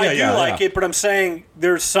do like it, but I'm saying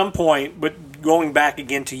there's some point, but going back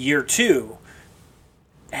again to year 2,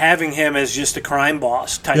 having him as just a crime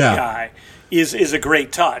boss type guy is a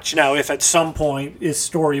great touch. Now, if at some point his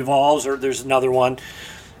story evolves or there's another one,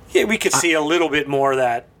 we could see a little bit more of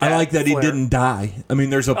that. I like that flair. He didn't die. I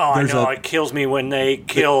mean, it kills me when they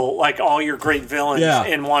kill like all your great villains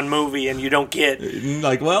in one movie and you don't get they're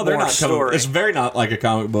not story. Coming. It's very not like a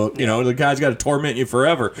comic book. The guy's got to torment you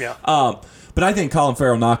forever. Yeah. But I think Colin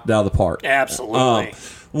Farrell knocked it out of the park. Absolutely.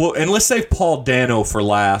 Well, and let's save Paul Dano for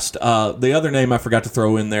last. The other name I forgot to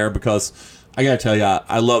throw in there because I got to tell you,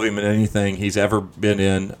 I love him in anything he's ever been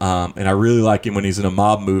in, and I really like him when he's in a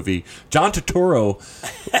mob movie. John Turturro,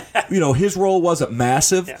 his role wasn't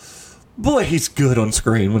massive. Yeah. Boy, he's good on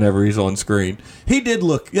screen whenever he's on screen. He did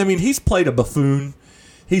look, he's played a buffoon.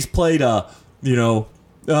 He's played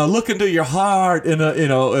look into your heart in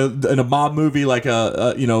a mob movie, like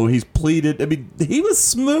he's pleaded. I mean, he was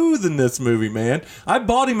smooth in this movie, man. I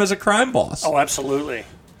bought him as a crime boss. Oh, absolutely.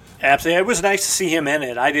 Absolutely. It was nice to see him in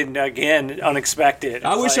it. I didn't, again, unexpected.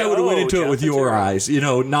 I wish I would have went into it with your eyes,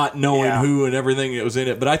 not knowing who and everything that was in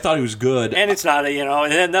it, but I thought he was good. And it's not,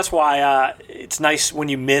 and that's why it's nice when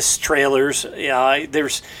you miss trailers.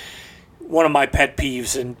 There's one of my pet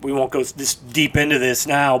peeves, and we won't go this deep into this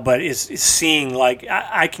now, but is seeing, like,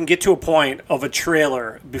 I can get to a point of a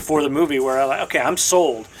trailer before the movie where I'm like, okay, I'm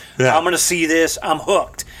sold. Yeah. I'm going to see this. I'm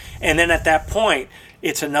hooked. And then at that point,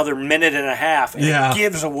 it's another minute and a half, and it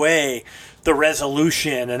gives away the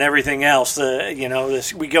resolution and everything else.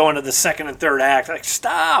 We go into the second and third act, like,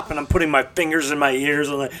 stop, and I'm putting my fingers in my ears.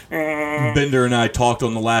 And like, Bender and I talked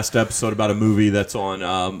on the last episode about a movie that's on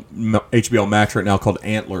HBO Max right now called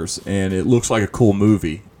Antlers, and it looks like a cool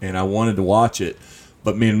movie, and I wanted to watch it.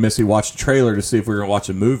 But me and Missy watched the trailer to see if we were going to watch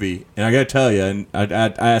a movie. And I got to tell you, and I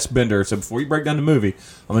asked Bender, I said, before you break down the movie,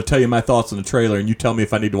 I'm going to tell you my thoughts on the trailer, and you tell me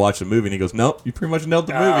if I need to watch the movie. And he goes, nope, you pretty much nailed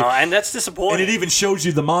the movie. And that's disappointing. And it even shows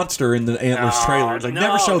you the monster in the Antlers trailer. It's like,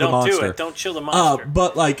 never show the monster. Don't do it. Don't show the monster.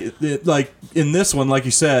 But like in this one, like you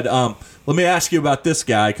said, let me ask you about this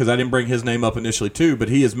guy, because I didn't bring his name up initially too, but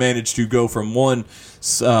he has managed to go from one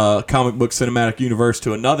comic book cinematic universe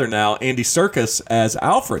to another now. Andy Serkis as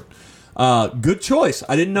Alfred. Good choice.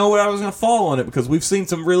 I didn't know what I was going to fall on it because we've seen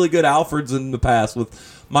some really good Alfreds in the past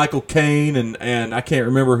with Michael Caine and I can't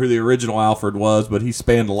remember who the original Alfred was, but he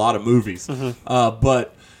spanned a lot of movies. Mm-hmm.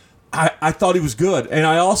 But I thought he was good. And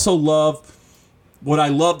I also what I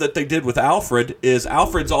love that they did with Alfred is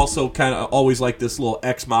Alfred's also kind of always like this little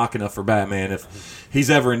ex machina for Batman. If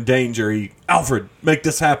he's ever in danger, Alfred, make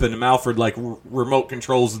this happen. And Alfred like remote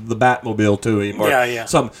controls the Batmobile to him. Or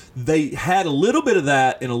they had a little bit of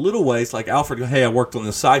that in a little ways. Like Alfred, hey, I worked on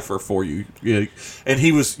the cipher for you. And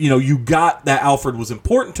he was, you got that Alfred was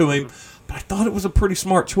important to him. But I thought it was a pretty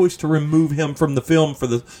smart choice to remove him from the film for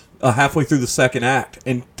the halfway through the second act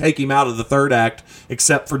and take him out of the third act,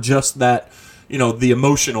 except for just that. The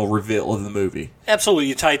emotional reveal of the movie. Absolutely.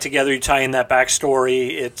 You tie it together. You tie in that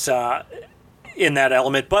backstory. It's in that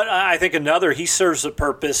element. But I think another, he serves the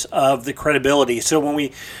purpose of the credibility. So when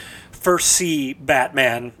we first see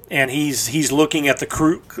Batman and he's looking at the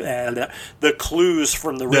clues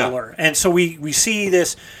from the Riddler, and so we see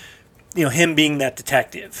this, him being that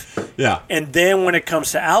detective. Yeah. And then when it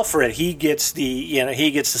comes to Alfred, he gets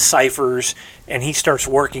the ciphers and he starts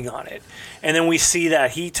working on it. And then we see that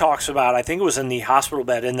he talks about, I think it was in the hospital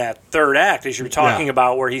bed in that third act, as you're talking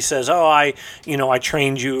about, where he says, "Oh, I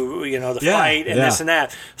trained you, the fight and this and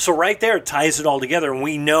that." So right there, it ties it all together, and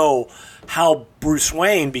we know how Bruce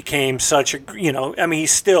Wayne became such a,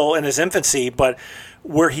 he's still in his infancy, but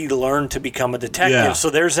where he learned to become a detective. Yeah. So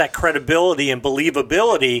there's that credibility and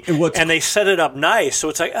believability, and they set it up nice. So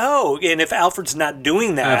it's like, and if Alfred's not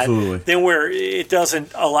doing that, then it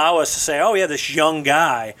doesn't allow us to say, oh yeah, this young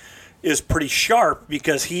guy is pretty sharp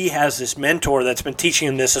because he has this mentor that's been teaching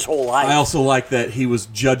him this his whole life. I also like that he was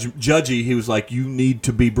judgy. He was like, you need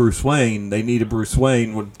to be Bruce Wayne. They need a Bruce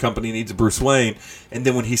Wayne when the company needs a Bruce Wayne. And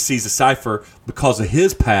then when he sees a cipher, because of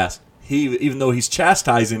his past, even though he's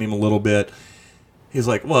chastising him a little bit, he's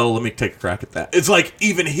like, well, let me take a crack at that. It's like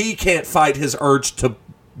even he can't fight his urge to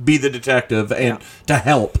be the detective and to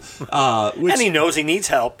help. And he knows he needs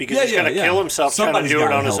help because he's going to kill himself trying to do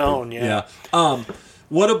it on his own. Yeah.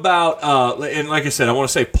 What about, and like I said, I want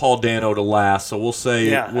to say Paul Dano to last, so we'll say,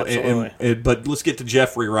 but let's get to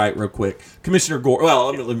Jeffrey Wright real quick. Commissioner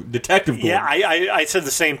Gordon, Detective Gordon. Yeah, I said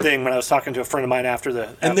the same thing when I was talking to a friend of mine after the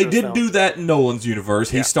And they did do that in Nolan's universe.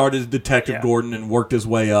 He started as Detective Gordon and worked his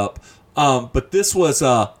way up. But this was,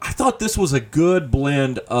 I thought this was a good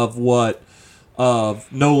blend of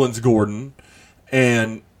Nolan's Gordon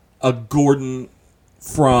and a Gordon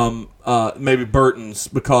from maybe Burton's,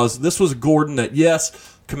 because this was Gordon that,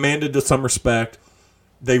 yes, commanded to some respect.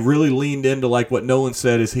 They really leaned into, like what Nolan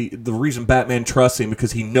said, is the reason Batman trusts him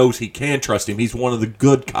because he knows he can trust him. He's one of the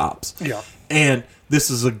good cops. Yeah. And this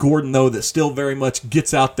is a Gordon, though, that still very much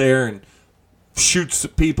gets out there and shoots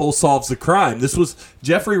people, solves the crime. This was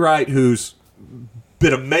Jeffrey Wright, who's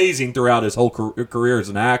been amazing throughout his whole career as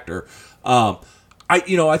an actor. I'm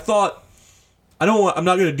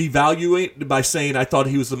not going to devalue it by saying I thought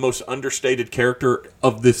he was the most understated character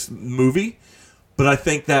of this movie, but I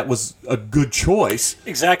think that was a good choice.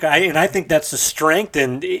 Exactly, and I think that's the strength.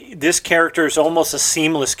 And this character is almost a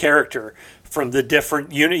seamless character from the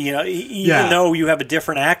different unit. Even though you have a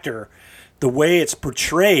different actor, the way it's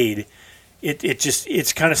portrayed,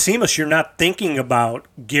 it's kind of seamless. You're not thinking about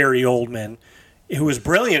Gary Oldman, who was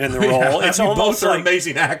brilliant in the role. It's almost both are like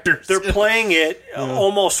amazing actors. They're playing it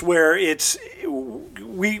almost where it's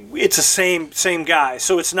the same guy.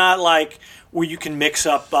 So it's not like where you can mix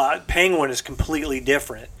up. Penguin is completely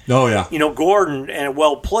different. Oh yeah. Gordon, and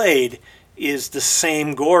well played, is the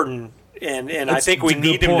same Gordon, and I think we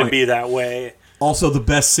need him to be that way. Also, the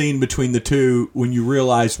best scene between the two, when you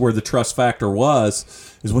realize where the trust factor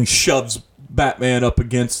was, is when he shoves Batman up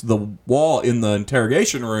against the wall in the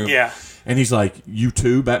interrogation room. Yeah. And he's like, "You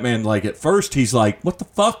too?" Batman, like, at first, he's like, "What the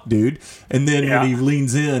fuck, dude?" And then when he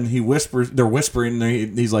leans in, he whispers, they're whispering,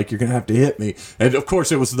 and he's like, "You're going to have to hit me." And, of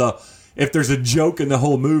course, it was if there's a joke in the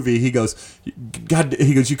whole movie, he goes, "God,"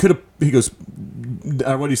 he goes, "You could have," he goes,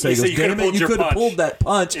 what do you say? He goes, "Damn it, you could have pulled that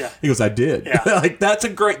punch." Yeah. He goes, "I did." Yeah. Like, that's a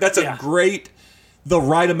great, the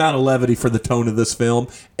right amount of levity for the tone of this film.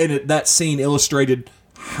 And that scene illustrated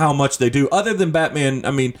how much they do. Other than Batman,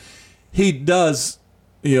 I mean, he does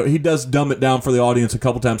dumb it down for the audience a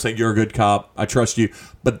couple times, saying, "You're a good cop, I trust you."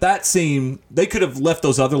 But that scene, they could have left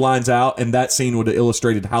those other lines out, and that scene would have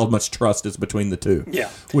illustrated how much trust is between the two. Yeah.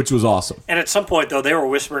 Which was awesome. And at some point, though, they were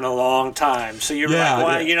whispering a long time. So you're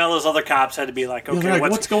those other cops had to be like, okay,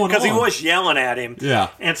 what's going on? Because he was yelling at him. Yeah.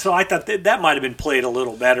 And so I thought that might have been played a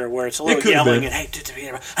little better, where it's a little yelling and, "Hey,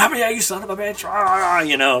 how many are you, son of a bitch?"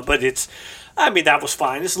 But that was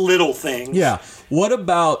fine. It's little things. Yeah. What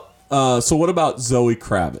about Zoe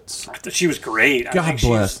Kravitz? I thought she was great. I think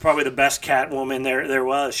she's probably the best Catwoman there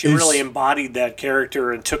was. She really embodied that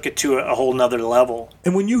character and took it to a whole nother level.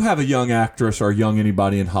 And when you have a young actress or a young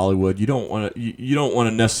anybody in Hollywood, you don't want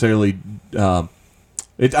to necessarily. I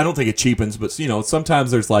don't think it cheapens, but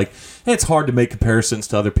sometimes there's it's hard to make comparisons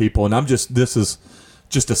to other people, and this is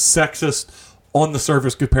just a sexist, on the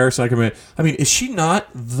surface comparison I can make. I mean, is she not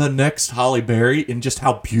the next Halle Berry in just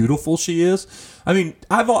how beautiful she is? I mean,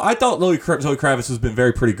 I thought Zoe Kravitz has been a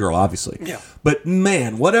very pretty girl, obviously. Yeah. But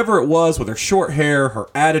man, whatever it was with her short hair, her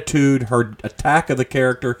attitude, her attack of the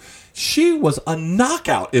character, she was a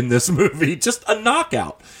knockout in this movie. Just a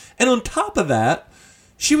knockout. And on top of that,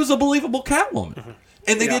 she was a believable Catwoman. Mm-hmm.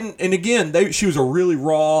 And they didn't. And again, she was a really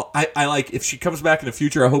raw. I like if she comes back in the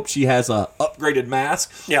future. I hope she has a upgraded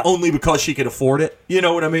mask. Yeah. Only because she can afford it. You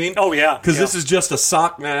know what I mean? Oh yeah. Because this is just a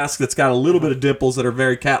sock mask that's got a little bit of dimples that are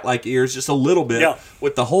very cat-like ears, just a little bit. Yeah.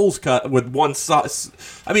 With the holes cut with one sock.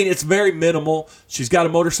 I mean, it's very minimal. She's got a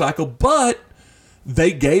motorcycle, but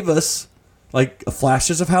they gave us like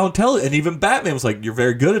flashes of how intelligent, and even Batman was like, "You're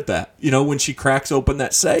very good at that." You know, when she cracks open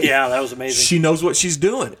that safe, Yeah, that was amazing. she knows what she's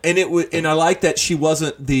doing, and and I like that she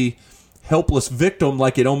wasn't the helpless victim.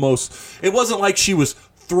 Like it wasn't like she was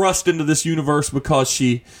thrust into this universe because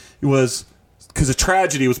a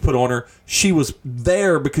tragedy was put on her. She was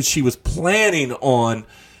there because she was planning on.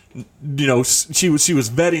 You know, she was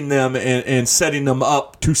vetting them and setting them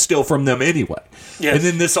up to steal from them anyway. Yes. And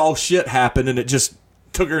then this all shit happened, and it just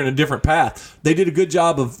took her in a different path. They did a good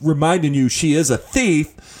job of reminding you she is a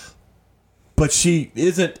thief, but she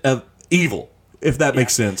isn't evil, if that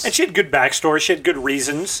makes sense. And she had good backstory. She had good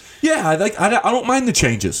reasons. Yeah, I don't mind the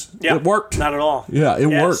changes. Yeah, it worked. Not at all. Yeah, it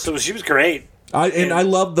worked. So she was great. I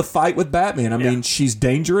love the fight with Batman. I mean, she's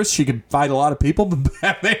dangerous. She could fight a lot of people, but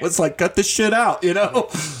Batman was like, cut this shit out, you know?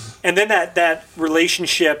 And then that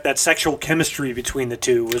relationship, that sexual chemistry between the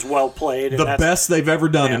two was well played. The best they've ever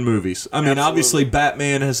done in movies. I mean, obviously,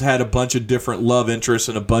 Batman has had a bunch of different love interests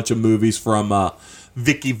in a bunch of movies from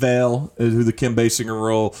Vicky Vale, who the Kim Basinger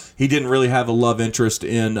role. He didn't really have a love interest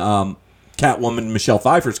in Catwoman, Michelle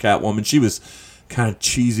Pfeiffer's Catwoman. She was kind of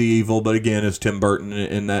cheesy evil, but again, it's Tim Burton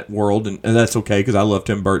in that world, and that's okay because I love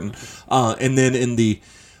Tim Burton. And then in the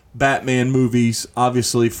Batman movies,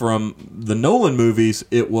 obviously from the Nolan movies,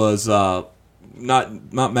 it was not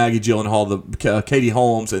Maggie Gyllenhaal, Katie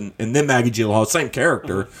Holmes, and then Maggie Gyllenhaal, same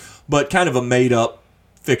character, but kind of a made up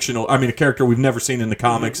fictional. I mean, a character we've never seen in the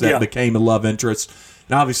comics that became a love interest,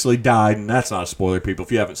 and obviously died. And that's not a spoiler, people.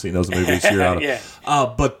 If you haven't seen those movies, you're out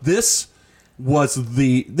of. But this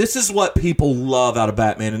is what people love out of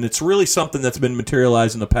Batman, and it's really something that's been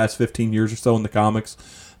materialized in the past 15 years or so in the comics.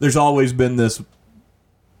 There's always been this.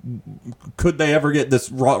 Could they ever get this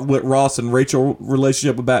Ross and Rachel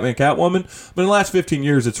relationship with Batman and Catwoman? But in the last 15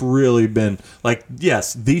 years, it's really been like,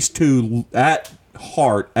 yes, these two at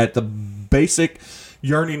heart, at the basic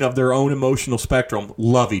yearning of their own emotional spectrum,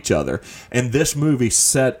 love each other. And this movie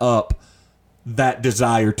set up that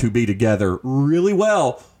desire to be together really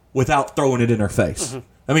well without throwing it in her face. Mm-hmm.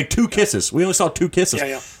 I mean, 2 kisses. We only saw 2 kisses.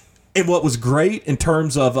 Yeah. And what was great in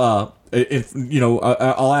terms of, I'll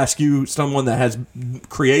ask you, someone that has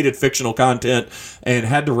created fictional content and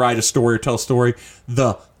had to write a story or tell a story,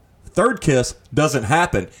 the third kiss doesn't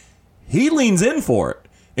happen. He leans in for it,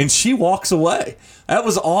 and she walks away. That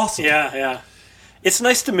was awesome. Yeah. It's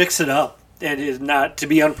nice to mix it up and is not to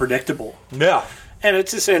be unpredictable. Yeah. And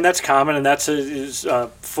that's common, and that's a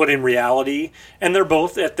foot in reality. And they're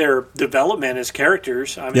both at their development as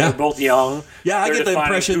characters. I mean, they're both young. Yeah, I get the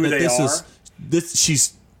impression that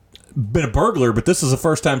she's been a burglar, but this is the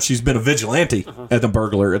first time she's been a vigilante and a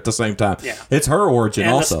burglar at the same time. Yeah. It's her origin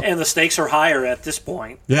also. And the stakes are higher at this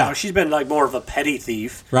point. Yeah. You know, she's been like more of a petty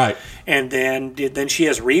thief. Right. And then she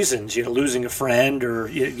has reasons, losing a friend, or,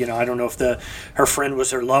 I don't know if her friend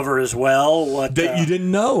was her lover as well. You didn't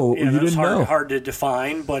know. It's hard to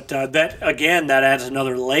define, but that adds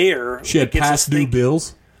another layer. She had past due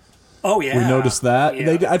bills. Oh, yeah. We noticed that.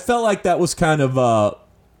 Yeah. I felt like that was kind of a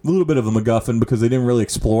little bit of a MacGuffin because they didn't really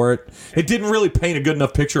explore it. It didn't really paint a good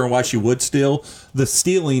enough picture on why she would steal. The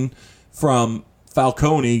stealing from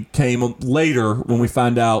Falcone came later when we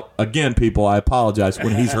find out, again, people, I apologize,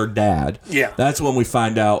 when he's her dad. Yeah. That's when we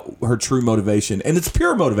find out her true motivation. And it's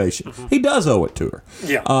pure motivation. Mm-hmm. He does owe it to her.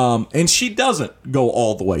 Yeah. And she doesn't go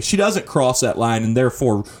all the way. She doesn't cross that line and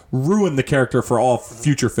therefore ruin the character for all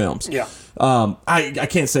future films. Yeah. I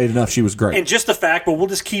can't say it enough. She was great. And just the fact, but we'll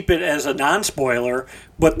just keep it as a non-spoiler,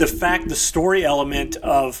 but the story element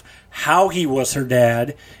of how he was her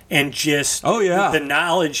dad and just the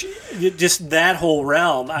knowledge, just that whole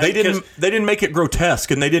realm. They didn't make it grotesque,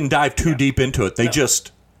 and they didn't dive too deep into it. They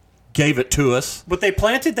just gave it to us. But they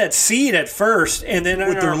planted that seed at first, and then with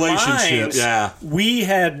in the our relationship, minds, we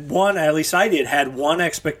had at least I did, had one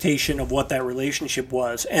expectation of what that relationship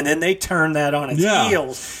was, and then they turned that on its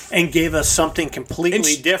heels and gave us something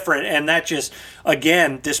completely different, and that just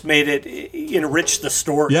made it enrich the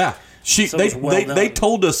story. Yeah. They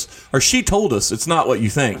told us, or she told us, it's not what you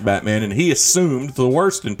think, Batman, and he assumed the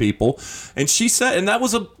worst in people, and she said, and that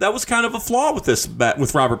was kind of a flaw with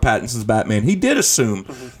with Robert Pattinson's Batman. He did assume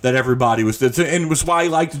that everybody was, and it was why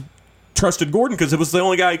he trusted Gordon, because it was the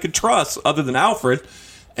only guy he could trust other than Alfred,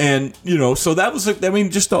 and so that was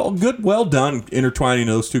just a good, well done intertwining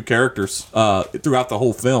of those two characters throughout the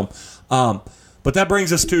whole film. But that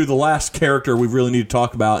brings us to the last character we really need to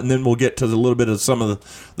talk about, and then we'll get to a little bit of some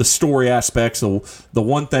of the story aspects. So the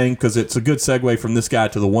one thing, because it's a good segue from this guy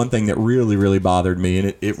to the one thing that really, really bothered me,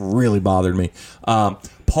 and it really bothered me,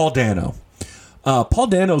 Paul Dano. Paul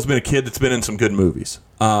Dano's been a kid that's been in some good movies.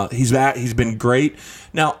 He's been great.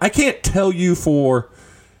 Now, I can't tell you for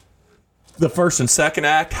the first and second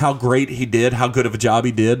act how great he did, how good of a job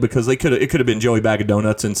he did, because it could have been Joey Bag of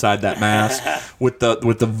Donuts inside that mask with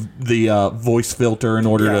the voice filter in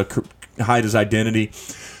order to hide his identity.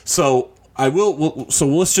 So So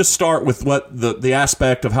let's just start with what the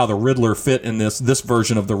aspect of how the Riddler fit in this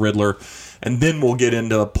version of the Riddler, and then we'll get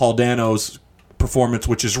into Paul Dano's performance,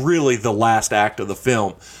 which is really the last act of the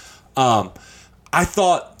film. I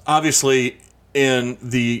thought, obviously, in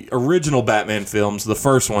the original Batman films, the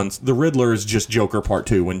first ones, the Riddler is just Joker Part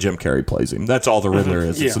 2 when Jim Carrey plays him. That's all the Riddler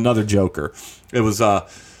is. It's another Joker. It was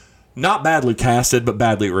not badly casted, but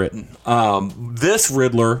badly written. This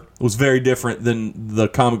Riddler was very different than the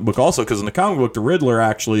comic book also, because in the comic book, the Riddler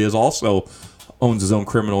actually owns his own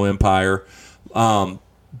criminal empire.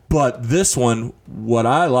 But this one, what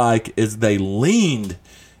I like is they leaned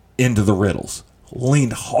into the riddles.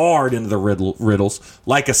 Leaned hard into the riddles,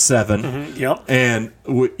 like a 7. Mm-hmm, yep. And,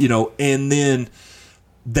 and then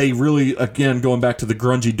they really, again, going back to the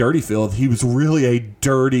grungy, dirty feel, he was really a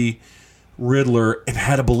dirty Riddler and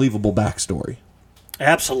had a believable backstory.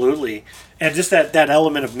 Absolutely. And just that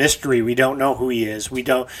element of mystery. We don't know who he is.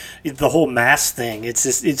 The whole mask thing,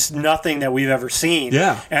 it's nothing that we've ever seen.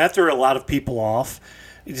 Yeah. And that threw a lot of people off.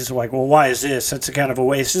 It's just like, well, why is this? That's a kind of a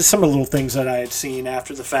waste. Just some of the little things that I had seen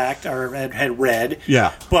after the fact or had read.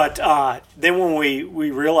 Yeah. But then when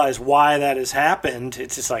we realize why that has happened,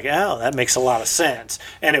 it's just like, oh, that makes a lot of sense.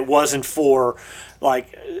 And it wasn't for,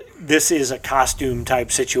 like, this is a costume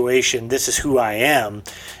type situation. This is who I am.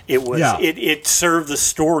 It was. Yeah. It served the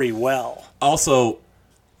story well. Also,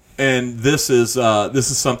 and this is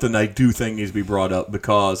something I do think needs to be brought up,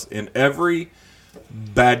 because in every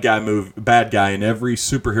bad guy in every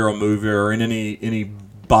superhero movie or in any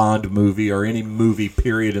Bond movie or any movie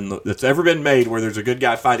period that's ever been made where there's a good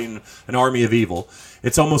guy fighting an army of evil,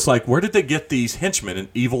 it's almost like, where did they get these henchmen? And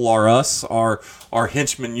Evil Are Us, our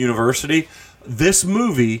Henchman University. This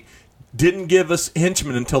movie didn't give us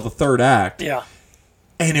henchmen until the third act. Yeah.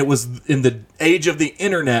 And it was in the age of the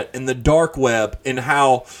internet and the dark web, and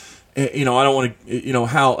how, I don't want to,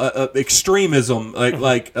 how extremism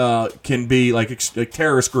can be, like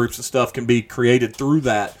terrorist groups and stuff can be created through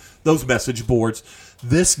those message boards.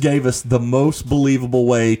 This gave us the most believable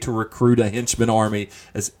way to recruit a henchman army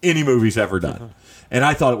as any movie's ever done. Mm-hmm. And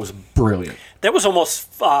I thought it was brilliant. That was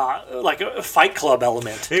almost like a Fight Club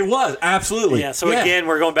element. It was, absolutely. Yeah, again,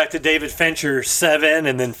 we're going back to David Fincher, 7,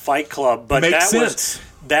 and then Fight Club. But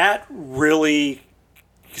that really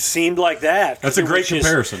seemed like that. That's a great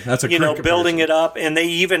comparison. That's a great comparison. Building it up, and they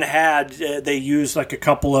even had they used like a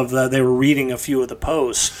couple of they were reading a few of the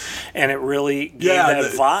posts, and it really gave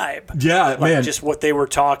that vibe. Yeah, like man, just what they were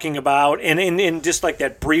talking about, and just like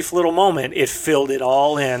that brief little moment, it filled it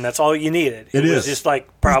all in. That's all you needed. It was just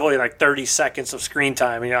like probably like 30 seconds of screen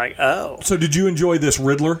time, and you're like, oh. So did you enjoy this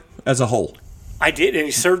Riddler as a whole? I did, and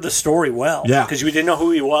he served the story well. Yeah. Because we didn't know who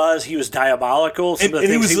he was. He was diabolical. Some of the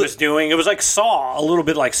things he was doing. It was like Saw, a little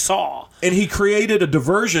bit like Saw. And he created a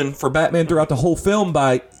diversion for Batman throughout the whole film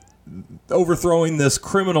by overthrowing this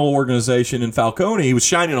criminal organization in Falcone. He was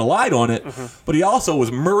shining a light on it, but he also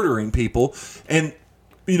was murdering people. And,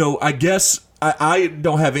 I guess I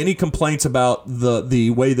don't have any complaints about the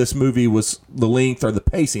way this movie was, the length or the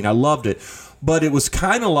pacing. I loved it. But it was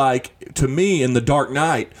kind of like, to me, in The Dark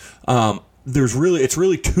Knight, it's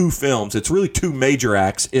really two films. It's really two major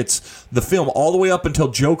acts. It's the film all the way up until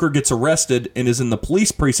Joker gets arrested and is in the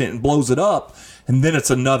police precinct and blows it up, and then it's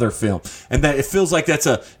another film. And that it feels like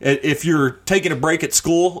if you're taking a break at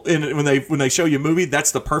school and when they show you a movie,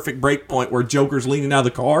 that's the perfect break point where Joker's leaning out of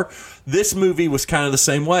the car. This movie was kind of the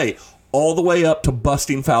same way, all the way up to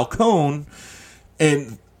busting Falcone,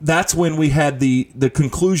 and that's when we had the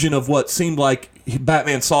conclusion of what seemed like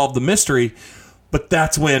Batman solved the mystery. But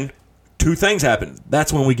that's when two things happen.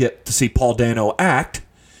 That's when we get to see Paul Dano act,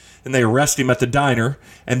 and they arrest him at the diner,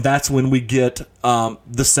 and that's when we get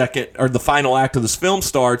the second or the final act of this film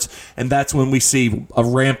starts, and that's when we see a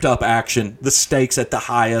ramped up action, the stakes at the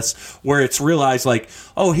highest, where it's realized like,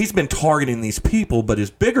 oh, he's been targeting these people, but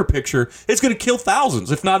his bigger picture is going to kill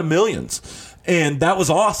thousands, if not millions, and that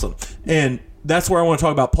was awesome. And that's where I want to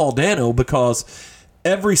talk about Paul Dano, because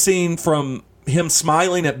every scene from him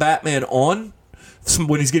smiling at Batman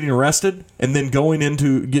when he's getting arrested, and then going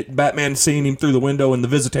into get Batman seeing him through the window in the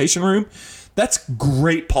visitation room, That's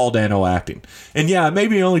great Paul Dano acting. And yeah,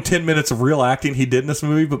 maybe only 10 minutes of real acting he did in this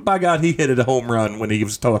movie, but by God, he hit it a home run when he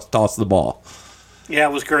was tossed the ball. Yeah,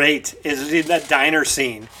 it was great. That diner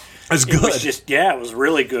scene. It's good. It was just, it was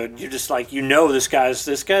really good. You're just like, this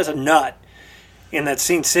guy's a nut in that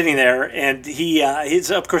scene sitting there, and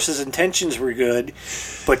of course his intentions were good,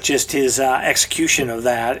 but just his execution of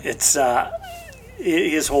that, it's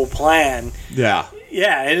his whole plan. Yeah.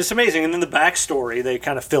 Yeah, and it's amazing. And then the backstory, they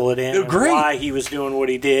kind of fill it in. Great. Why he was doing what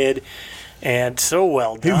he did, and so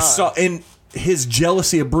well done. And his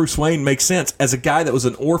jealousy of Bruce Wayne makes sense. As a guy that was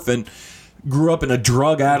an orphan, grew up in a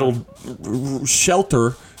drug-addled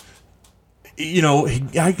shelter,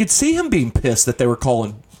 I could see him being pissed that they were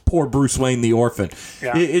calling poor Bruce Wayne the orphan.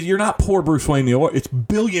 Yeah. You're not poor Bruce Wayne the orphan. It's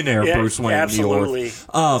billionaire Bruce Wayne the orphan. Absolutely.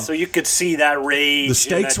 So you could see that rage, the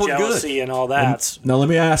stakes and that were jealousy, good. and all that. Now let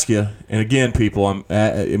me ask you, and again, people, I'm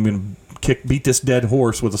going to beat this dead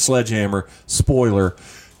horse with a sledgehammer. Spoiler: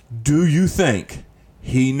 do you think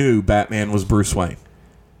he knew Batman was Bruce Wayne?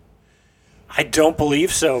 I don't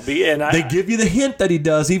believe so. They give you the hint that he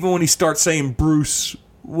does, even when he starts saying Bruce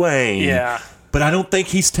Wayne. Yeah. But I don't think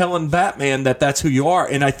he's telling Batman that that's who you are.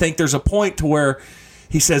 And I think there's a point to where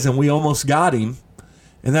he says, and we almost got him.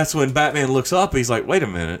 And that's when Batman looks up. And he's like, wait a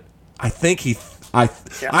minute. I think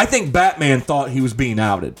Batman thought he was being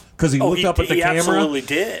outed because he looked up at the camera. He absolutely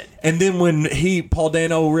did. And then when Paul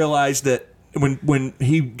Dano realized that when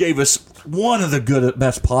he gave us one of the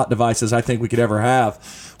best plot devices I think we could ever have,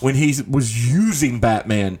 when he was using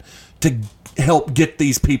Batman to help get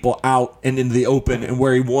these people out and into the open and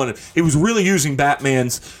where he wanted. He was really using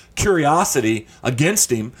Batman's curiosity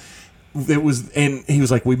against him. And he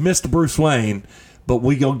was like, we missed Bruce Wayne, but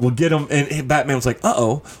we'll get him. And Batman was like,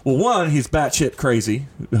 uh-oh. Well, one, he's batshit crazy,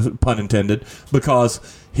 pun intended, because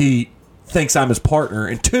he thinks I'm his partner.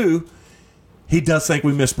 And two, he does think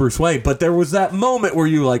we missed Bruce Wayne. But there was that moment where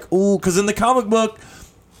you were like, ooh, because in the comic book,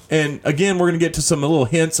 and again, we're going to get to some little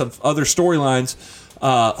hints of other storylines,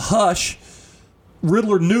 Hush,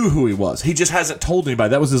 Riddler knew who he was. He just hasn't told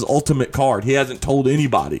anybody. That was his ultimate card. He hasn't told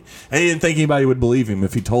anybody. And he didn't think anybody would believe him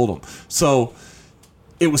if he told them. So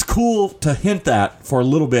it was cool to hint that for a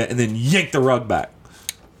little bit and then yank the rug back.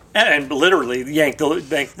 And literally yank the rug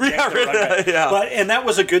back. Yeah. And that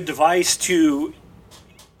was a good device to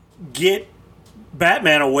get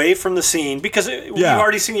Batman away from the scene, because we've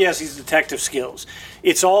already seen he has these detective skills.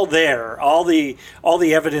 It's all there. All the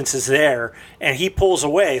evidence is there, and he pulls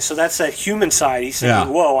away. So that's that human side. He's saying,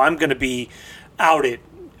 whoa, I'm going to be outed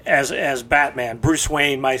as Batman. Bruce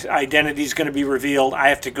Wayne, my identity is going to be revealed. I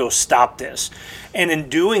have to go stop this. And in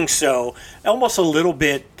doing so, almost a little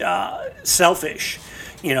bit selfish.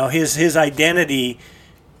 His identity,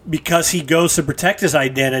 because he goes to protect his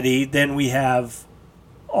identity, then we have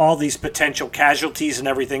all these potential casualties and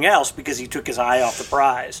everything else because he took his eye off the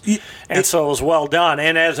prize. And so it was well done.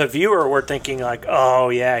 And as a viewer, we're thinking like, oh,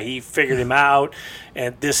 yeah, he figured him out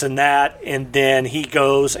and this and that. And then he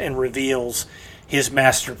goes and reveals his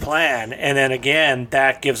master plan. And then again,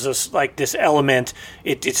 that gives us like this element.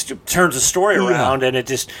 It turns the story around, and it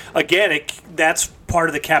just, again, that's part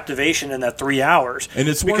of the captivation in that 3 hours. And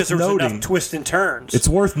it's because worth noting, enough twists and turns. It's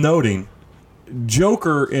worth noting,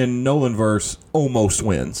 Joker in Nolanverse almost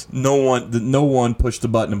wins. No one pushed the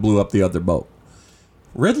button and blew up the other boat.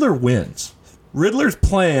 Riddler wins. Riddler's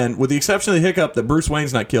plan, with the exception of the hiccup that Bruce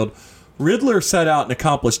Wayne's not killed, Riddler set out and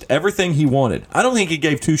accomplished everything he wanted. I don't think he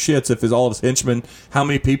gave two shits if all of his henchmen, how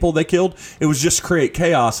many people they killed. It was just to create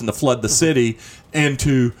chaos and to flood the city and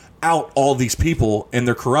to out all these people and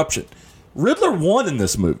their corruption. Riddler won in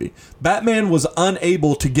this movie. Batman was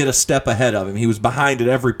unable to get a step ahead of him. He was behind at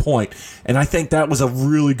every point. And I think that was a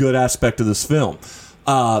really good aspect of this film.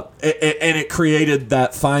 And it created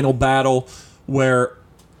that final battle where,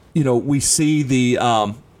 we see the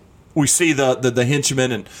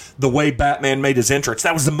henchmen and the way Batman made his entrance.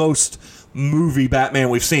 That was the most movie Batman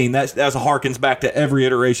we've seen. That harkens back to every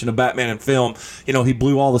iteration of Batman in film. He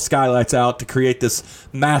blew all the skylights out to create this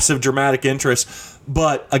massive dramatic entrance.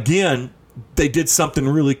 But again, they did something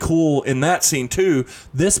really cool in that scene too.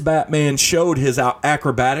 This Batman showed his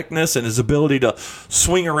acrobaticness and his ability to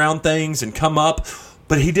swing around things and come up,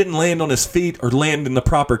 but he didn't land on his feet or land in the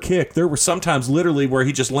proper kick. There were sometimes literally where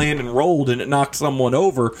he just landed and rolled and it knocked someone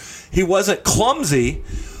over. He wasn't clumsy,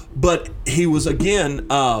 but he was, again,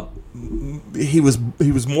 he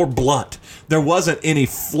was more blunt. There wasn't any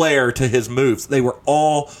flair to his moves. They were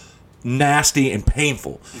all nasty and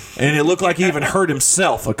painful, and it looked like he even hurt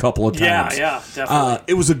himself a couple of times. Yeah, definitely.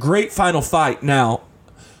 It was a great final fight. Now,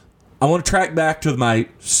 I want to track back to my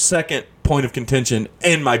second point of contention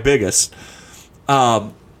and my biggest.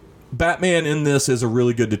 Batman in this is a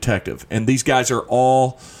really good detective, and these guys are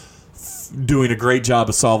all doing a great job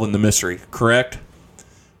of solving the mystery, correct?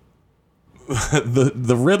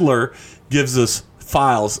 The Riddler gives us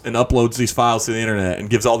files and uploads these files to the internet and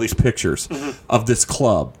gives all these pictures of this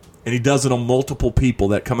club. And he does it on multiple people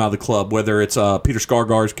that come out of the club, whether it's Peter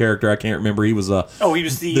Skarsgård's character, I can't remember. He was he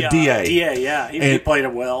was the DA. DA, yeah. He played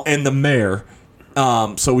it well. And the mayor.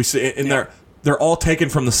 So we see, and they're all taken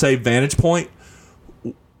from the same vantage point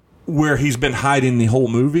where he's been hiding the whole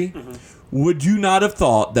movie. Would you not have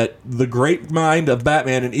thought that the great mind of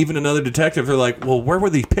Batman and even another detective are like, well, where were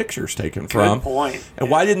these pictures taken from? Good point. And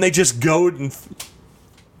why didn't they just go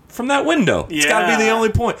from that window? It's got to be the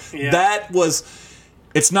only point. Yeah.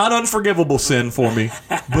 It's not unforgivable sin for me,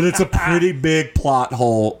 but it's a pretty big plot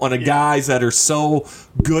hole on guys that are so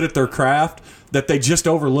good at their craft that they just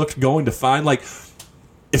overlooked going to find. Like,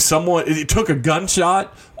 if it took a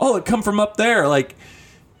gunshot, it come from up there. Like,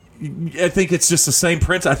 I think it's just the same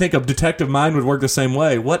principle. I think a detective mind would work the same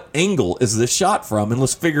way. What angle is this shot from? And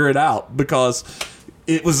let's figure it out, because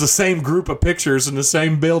it was the same group of pictures in the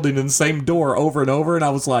same building and the same door over and over. And I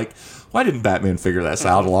was like, why didn't Batman figure this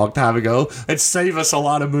out a long time ago? It'd save us a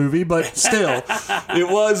lot of movie, but still, it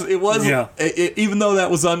was. Even though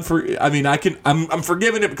that was I'm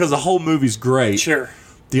forgiving it because the whole movie's great. Sure.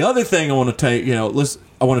 The other thing I want to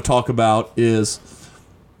I want to talk about is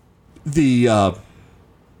the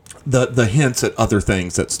hints at other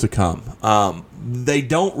things that's to come. They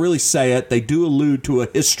don't really say it. They do allude to a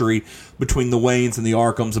history between the Waynes and the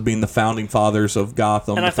Arkhams of being the founding fathers of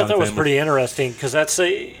Gotham. And I thought that was pretty interesting, because that's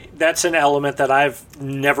an element that I've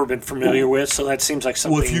never been familiar with, so that seems like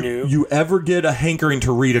something new. If you ever get a hankering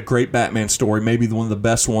to read a great Batman story, maybe one of the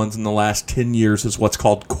best ones in the last 10 years is what's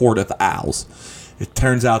called Court of Owls. It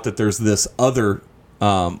turns out that there's this other...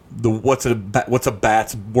 what's a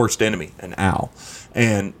bat's worst enemy? An owl.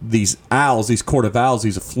 And these owls, these Court of Owls,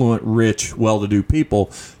 these affluent, rich, well-to-do people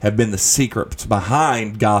have been the secrets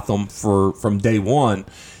behind Gotham from day one.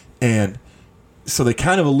 And so they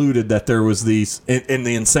kind of alluded that there was these in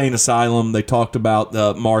the insane asylum. They talked about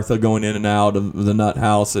Martha going in and out of the nut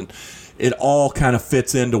house, and it all kind of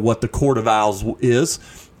fits into what the Court of Owls is,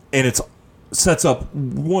 and it sets up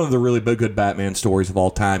one of the really good Batman stories of all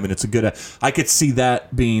time. And it's I could see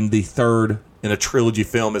that being the third in a trilogy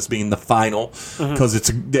film as being the final, because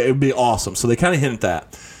it would be awesome. So they kind of hint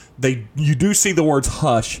at that. You do see the words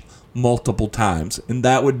Hush multiple times, and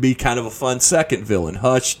that would be kind of a fun second villain.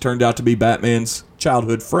 Hush turned out to be Batman's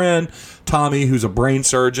childhood friend, Tommy, who's a brain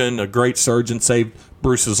surgeon, a great surgeon, saved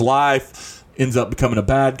Bruce's life, ends up becoming a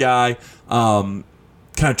bad guy, kind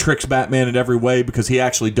of tricks Batman in every way because he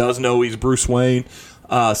actually does know he's Bruce Wayne.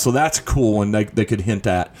 So that's a cool one they could hint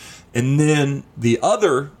at. And then the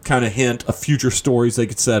other kind of hint of future stories they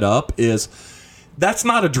could set up is that's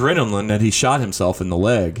not adrenaline that he shot himself in the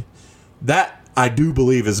leg. That, I do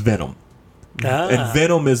believe, is Venom. And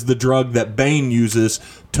Venom is the drug that Bane uses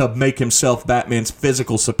to make himself Batman's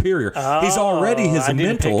physical superior. He's already his mental. I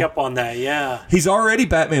didn't pick up on that, yeah. He's already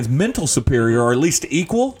Batman's mental superior, or at least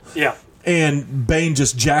equal. Yeah. And Bane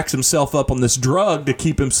just jacks himself up on this drug to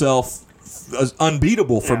keep himself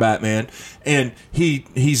unbeatable for Batman, and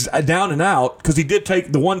he's down and out because he did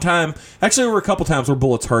take the one time. Actually, there were a couple times where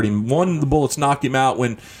bullets hurt him. One, the bullets knocked him out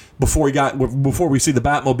before we see the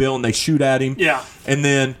Batmobile and they shoot at him. Yeah, and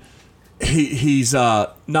then he's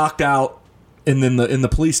knocked out, and then in the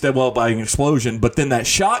police dead by an explosion. But then that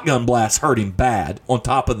shotgun blast hurt him bad on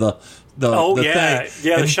top of the thing.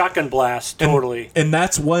 Yeah, the shotgun blast, totally. And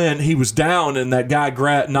that's when he was down, and that guy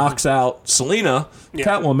knocks out Selina,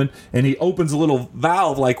 Catwoman, and he opens a little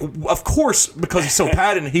valve, like, of course, because he's so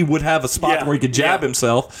padded, he would have a spot where he could jab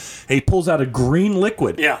himself. And he pulls out a green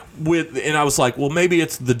liquid. Yeah. And I was like, well, maybe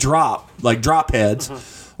it's the drop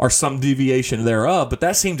heads. Or some deviation thereof, but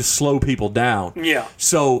that seemed to slow people down. Yeah.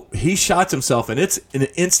 So he shots himself, and it's an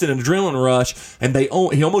instant adrenaline rush, and he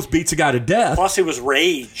almost beats a guy to death. Plus, it was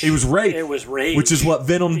rage. It was rage, which is what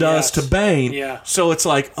Venom does to Bane. Yeah. So it's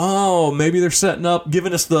like, maybe they're setting up,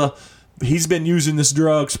 giving us he's been using this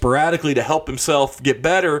drug sporadically to help himself get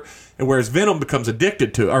better, and whereas Venom becomes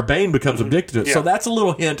addicted to it, or Bane becomes addicted to it. Yeah. So that's a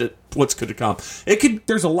little hint at what's going to come.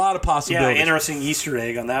 There's a lot of possibilities. Yeah, interesting Easter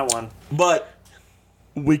egg on that one. But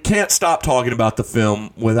we can't stop talking about the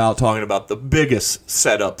film without talking about the biggest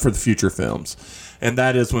setup for the future films. And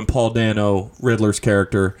that is when Paul Dano, Riddler's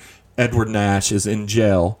character, Edward Nash, is in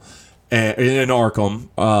jail in Arkham.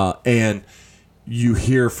 And you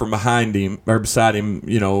hear from behind him or beside him,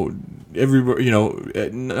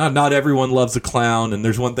 not everyone loves a clown, and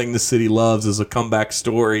there's one thing the city loves is a comeback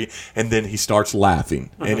story, and then he starts laughing,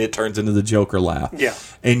 and it turns into the Joker laugh. Yeah.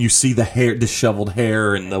 And you see the hair, disheveled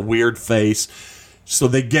hair, and the weird face. So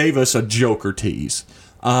they gave us a Joker tease.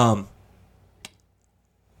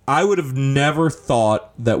 I would have never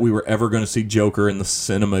thought that we were ever going to see Joker in the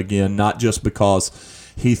cinema again, not just because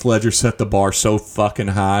Heath Ledger set the bar so fucking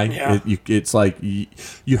high. Yeah. It's like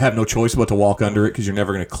you have no choice but to walk under it because you're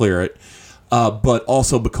never going to clear it. But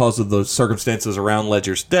also because of the circumstances around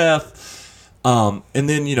Ledger's death. And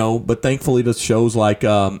then, but thankfully the shows like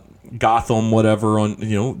Gotham, whatever,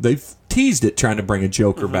 they've teased it trying to bring a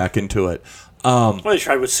Joker back into it. Well, they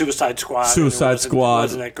tried with Suicide Squad. Suicide Squad.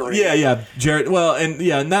 Wasn't that great? Yeah. Jared. Well,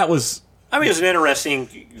 and that was. I mean, it was an interesting.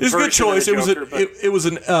 It was a good choice. It was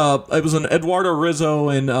an Eduardo Rizzo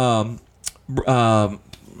and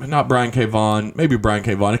not Brian K. Vaughan, maybe Brian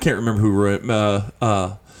K. Vaughan. I can't remember who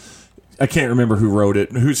wrote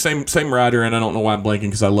it. Who's same writer, and I don't know why I'm blanking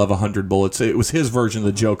because I love 100 Bullets. It was his version of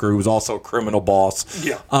the Joker, who was also a criminal boss.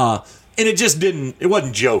 Yeah. And it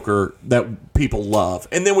wasn't Joker that people love.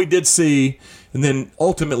 And then we did see, and then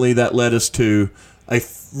ultimately that led us to a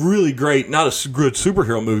really great, not a good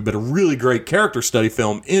superhero movie, but a really great character study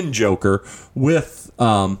film in Joker with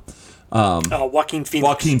Joaquin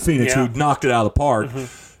Phoenix. Who knocked it out of the park.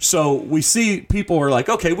 So we see people are like,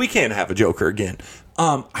 okay, we can't have a Joker again.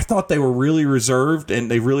 I thought they were really reserved and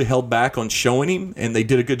they really held back on showing him, and they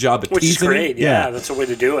did a good job at teasing him. Which is great, yeah, that's a way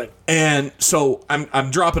to do it. And so I'm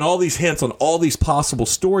dropping all these hints on all these possible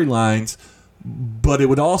storylines, but it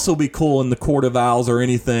would also be cool in the Court of Owls or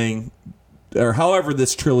anything, or however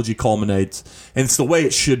this trilogy culminates, and it's the way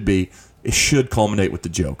it should be. It should culminate with the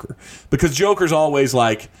Joker, because Joker's always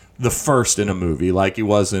like the first in a movie, like he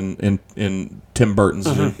was in Tim Burton's.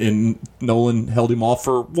 In Nolan held him off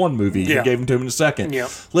for one movie. Yeah. He gave him to him in a second. Yeah.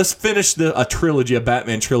 Let's finish a trilogy, a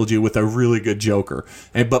Batman trilogy, with a really good Joker,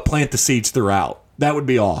 but plant the seeds throughout. That would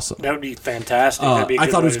be awesome. That would be fantastic. That'd be a I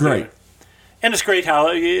good thought it way was to do great. it. And it's great how,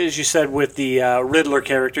 as you said, with the Riddler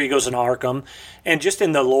character, he goes in Arkham, and just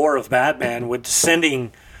in the lore of Batman, with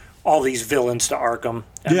sending all these villains to Arkham.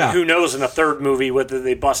 I mean, who knows in the third movie whether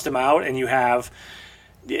they bust him out and you have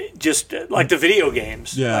just like the video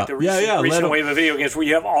games. Yeah. Like the recent wave of video games where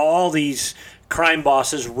you have all these crime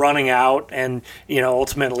bosses running out, and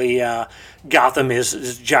ultimately Gotham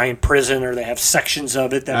is a giant prison, or they have sections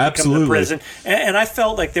of it that become the prison. And I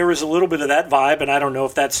felt like there was a little bit of that vibe, and I don't know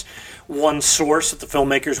if that's one source that the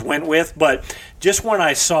filmmakers went with, but just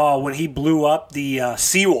when he blew up the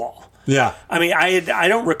seawall. Yeah. I mean, I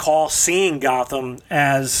don't recall seeing Gotham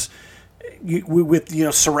as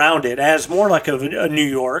with surrounded as more like a New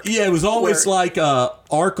York. Yeah, it was always like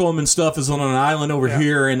Arkham and stuff is on an island over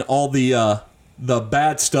here, and all the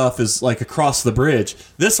bad stuff is like across the bridge.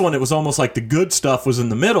 This one, it was almost like the good stuff was in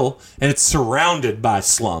the middle, and it's surrounded by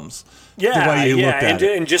slums. Yeah, the way you looked at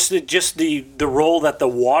it. And just the role that the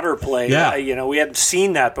water played. Yeah. We hadn't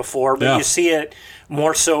seen that before, but you see it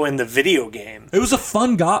more so in the video game. It was a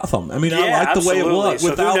fun Gotham. I mean, I liked the way it was.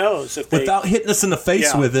 So who knows without hitting us in the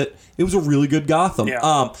face with it, it was a really good Gotham.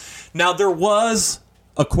 Yeah. Now, there was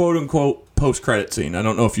a quote-unquote post-credit scene. I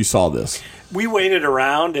don't know if you saw this. We waited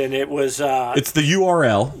around, and it was... it's the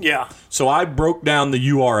URL. Yeah. So I broke down the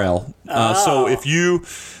URL. So if you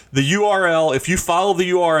follow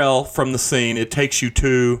the URL from the scene, it takes you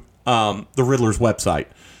to the Riddler's website.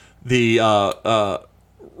 The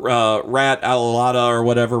Rat Alada or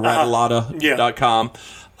whatever, ratalada.com,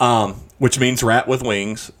 which means rat with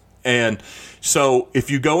wings. And so if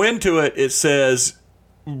you go into it, it says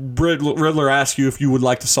Riddler asks you if you would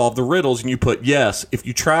like to solve the riddles, and you put yes. If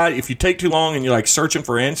you take too long and you're like searching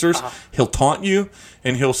for answers, he'll taunt you,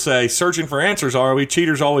 and he'll say, searching for answers, are we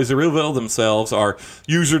cheaters always reveal themselves? Our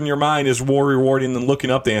user in your mind is more rewarding than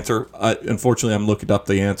looking up the answer. Unfortunately, I'm looking up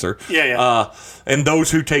the answer. And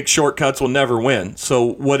those who take shortcuts will never win. So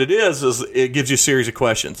what it is it gives you a series of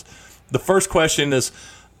questions. The first question is,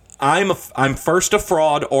 I'm first a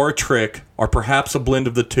fraud or a trick, or perhaps a blend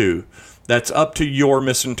of the two. That's up to your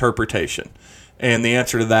misinterpretation. And the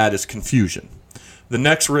answer to that is confusion. The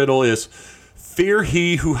next riddle is, fear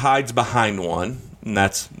he who hides behind one. And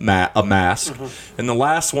that's a mask. And the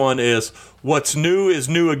last one is, what's new is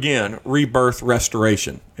new again, rebirth,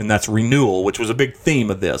 restoration. And that's renewal, which was a big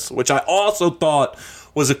theme of this, which I also thought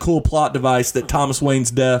was a cool plot device, that Thomas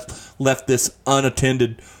Wayne's death left this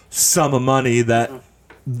unattended sum of money that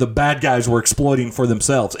the bad guys were exploiting for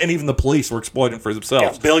themselves, and even the police were exploiting for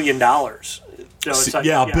themselves. $1 billion. So it's like,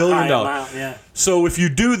 $1 billion. Yeah. So if you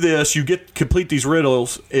do this, you complete these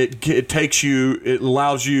riddles. It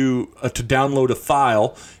allows you to download a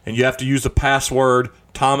file, and you have to use a password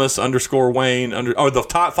Thomas_Wayne the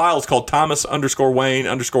top file is called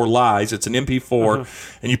Thomas_Wayne_lies. It's an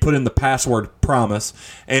MP4, and you put in the password promise,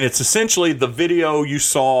 and it's essentially the video you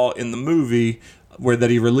saw in the movie that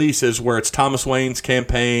he releases, where it's Thomas Wayne's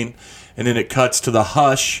campaign, and then it cuts to the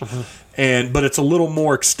Hush, but it's a little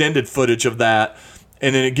more extended footage of that,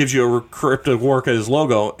 and then it gives you a cryptic work at his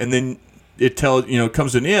logo, and then it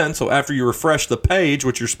comes to an end. So after you refresh the page,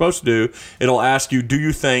 which you're supposed to do, it'll ask you, do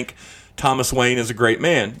you think Thomas Wayne is a great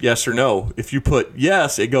man? Yes or no. If you put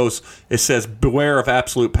yes, it says beware of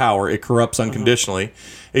absolute power. It corrupts unconditionally.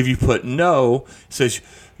 If you put no, it says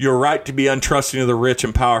you're right to be untrusting of the rich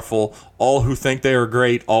and powerful. All who think they are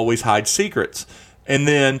great always hide secrets. And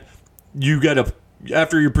then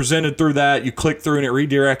after you're presented through that, you click through and it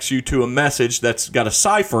redirects you to a message that's got a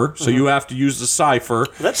cipher. So you have to use the cipher.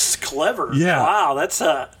 That's clever. Yeah. Wow, that's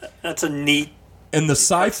a neat. And the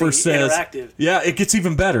cipher says, yeah, it gets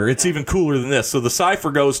even better. It's even cooler than this. So the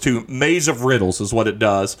cipher goes to Maze of Riddles is what it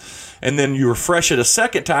does. And then you refresh it a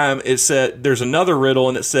second time. It said there's another riddle,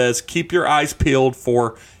 and it says, keep your eyes peeled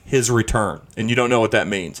for his return. And you don't know what that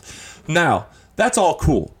means. Now, that's all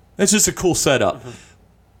cool. It's just a cool setup.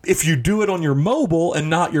 If you do it on your mobile and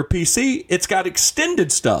not your PC, it's got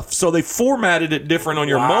extended stuff. So they formatted it different on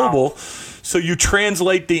your mobile. So you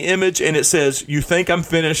translate the image, and it says, you think I'm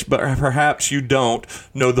finished, but perhaps you don't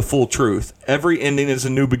know the full truth. Every ending is a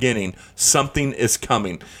new beginning. Something is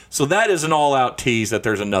coming. So that is an all-out tease that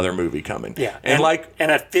there's another movie coming. Yeah, and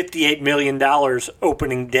at $58 million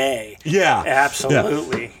opening day. Yeah.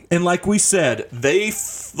 Absolutely. Yeah. And like we said,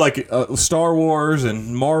 Star Wars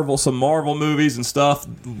and some Marvel movies and stuff,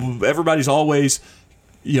 everybody's always...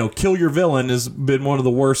 kill your villain has been one of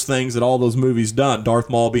the worst things that all those movies done. Darth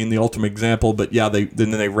Maul being the ultimate example, but yeah,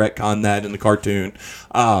 then they retcon that in the cartoon.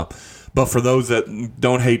 But for those that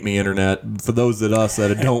don't hate me, internet, for those that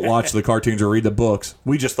don't watch the cartoons or read the books,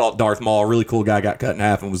 we just thought Darth Maul, a really cool guy, got cut in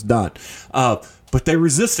half and was done. But they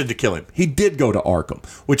resisted to kill him. He did go to Arkham,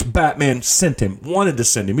 which Batman wanted to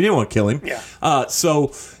send him. He didn't want to kill him. Yeah.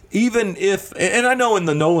 So even if, and I know in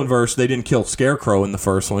the Nolanverse they didn't kill Scarecrow in the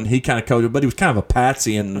first one. He kind of coded, but he was kind of a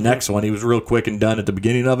patsy in the next one. He was real quick and done at the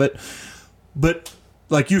beginning of it. But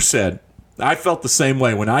like you said, I felt the same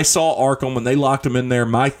way. When I saw Arkham, when they locked him in there,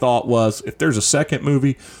 my thought was, if there's a second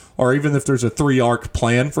movie, or even if there's a 3-arc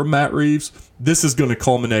plan from Matt Reeves, this is going to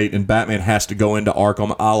culminate and Batman has to go into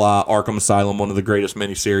Arkham, a la Arkham Asylum, one of the greatest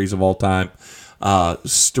miniseries of all time. I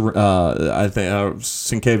think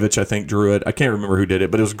Sienkiewicz, I think, drew it. I can't remember who did it,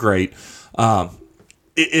 but it was great.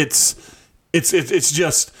 It's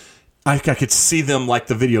just I could see them like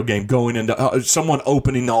the video game going into someone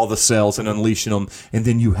opening all the cells and unleashing them, and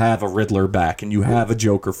then you have a Riddler back and you have a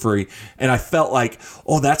Joker free, and I felt like,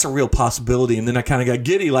 oh, that's a real possibility. And then I kind of got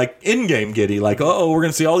giddy, like in-game giddy, like, oh, we're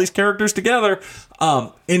gonna see all these characters together.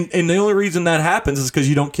 And the only reason that happens is because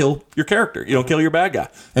you don't kill your character, you don't kill your bad guy.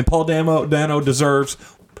 And Paul Dano deserves,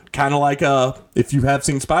 kind of like if you have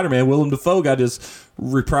seen Spider-Man, Willem Dafoe got his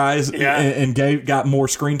reprise and got more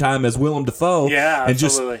screen time as Willem Dafoe, and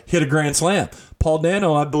just hit a grand slam. Paul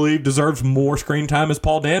Dano, I believe, deserves more screen time as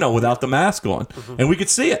Paul Dano without the mask on, and we could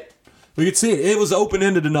see it. It was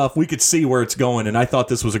open-ended enough. We could see where it's going, and I thought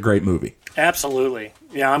this was a great movie. Absolutely.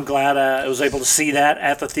 Yeah, I'm glad I was able to see that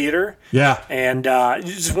at the theater. Yeah. And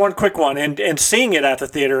just one quick one. And seeing it at the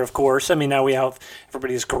theater, of course, I mean, now we have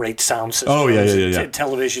everybody's great sound systems and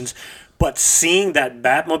televisions. But seeing that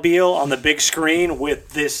Batmobile on the big screen with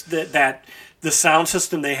the sound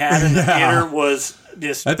system they had in the theater was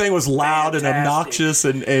just that thing was loud fantastic. And obnoxious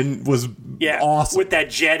and was awesome. With that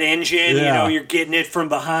jet engine, you're getting it from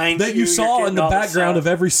behind. That you saw in the background of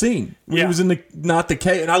every scene. When he was in not the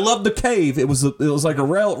cave. And I love the cave. It was like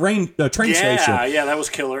a train station. Yeah, that was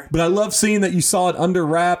killer. But I love seeing that you saw it under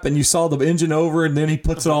wrap and you saw the engine over and then he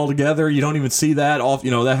puts it all together. You don't even see that off.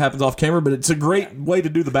 That happens off camera, but it's a great way to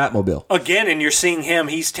do the Batmobile. Again, and you're seeing him.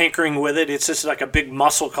 He's tinkering with it. It's just like a big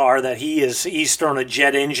muscle car that he's thrown a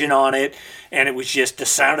jet engine on it, and it was just the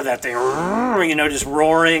sound of that thing, just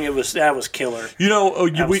roaring. That was killer.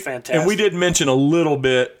 That was fantastic. And we did mention a little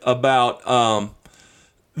bit about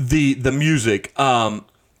the music.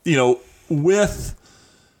 With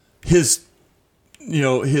his,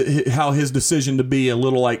 how his decision to be a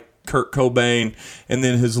little like Kurt Cobain, and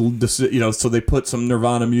then his, so they put some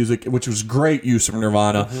Nirvana music, which was great use of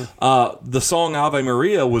Nirvana. The song Ave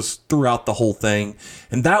Maria was throughout the whole thing,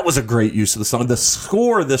 and that was a great use of the song. The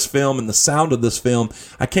score of this film and the sound of this film,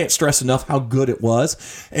 I can't stress enough how good it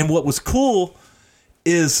was. And what was cool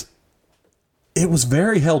is it was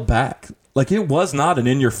very held back. Like, it was not an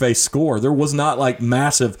in-your-face score. There was not, like,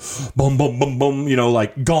 massive boom, boom, boom, boom,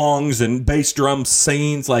 like, gongs and bass drum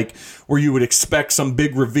scenes, like, where you would expect some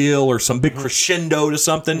big reveal or some big crescendo to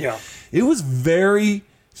something. Yeah. It was very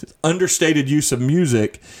understated use of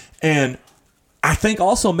music, and I think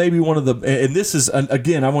also maybe one of the, and this is,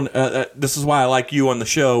 again, this is why I like you on the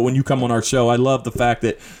show. When you come on our show, I love the fact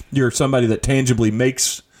that you're somebody that tangibly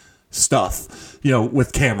makes stuff,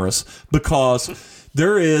 with cameras, because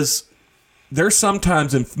there's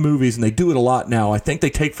sometimes in movies, and they do it a lot now, I think they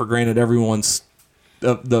take for granted everyone's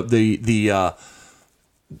the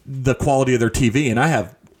quality of their TV. And I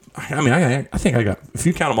think I got, if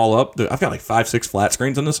you count them all up, I've got like 5-6 flat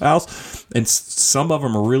screens in this house, and some of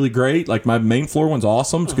them are really great. Like, my main floor one's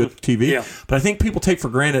awesome. It's good TV. Yeah. But I think people take for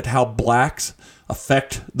granted how blacks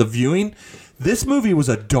affect the viewing. This movie was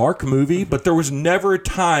a dark movie, but there was never a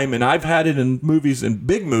time, and I've had it in movies, in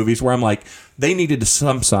big movies, where I'm like, they needed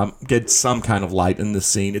to get some kind of light in this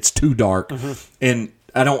scene. It's too dark, and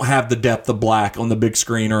I don't have the depth of black on the big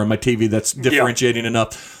screen or on my TV that's differentiating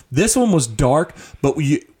enough. This one was dark, but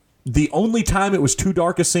the only time it was too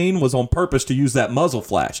dark a scene was on purpose to use that muzzle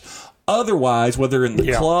flash. Otherwise, whether in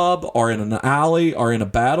the club or in an alley or in a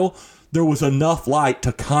battle, there was enough light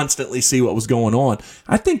to constantly see what was going on.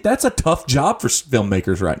 I think that's a tough job for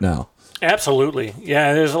filmmakers right now. Absolutely.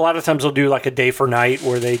 Yeah, there's a lot of times they'll do like a day for night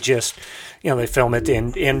where they just, they film it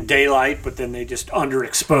in daylight, but then they just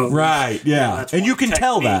underexpose. Right, yeah. And you can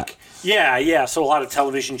tell that. Yeah. So a lot of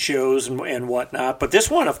television shows and whatnot. But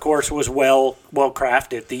this one, of course, was well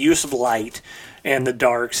crafted. The use of light and the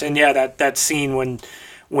darks. And that scene when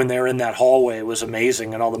they're in that hallway was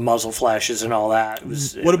amazing, and all the muzzle flashes and all that.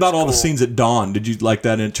 What about all the scenes at dawn? Did you like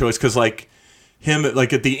that in choice? Because like him,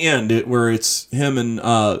 like at the end, where it's him and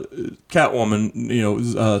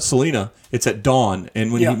Catwoman, Selena, it's at dawn,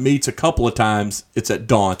 and when he meets a couple of times, it's at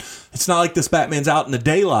dawn. It's not like this Batman's out in the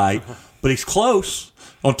daylight, but he's close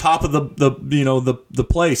on top of the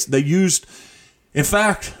place. They used, in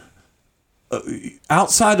fact,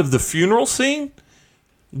 outside of the funeral scene.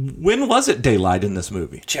 When was it daylight in this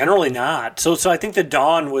movie? Generally not. So I think the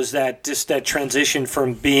dawn was that transition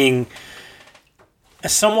from being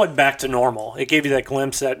somewhat back to normal. It gave you that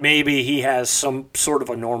glimpse that maybe he has some sort of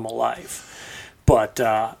a normal life. But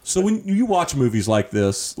so when you watch movies like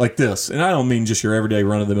this, and I don't mean just your everyday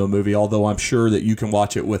run-of-the-mill movie, although I'm sure that you can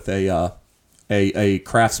watch it with a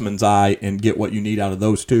craftsman's eye and get what you need out of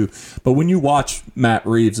those too. But when you watch Matt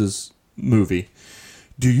Reeves' movie,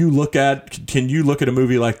 can you look at a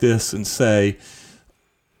movie like this and say,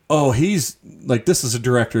 oh, he's like, this is a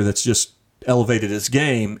director that's just elevated his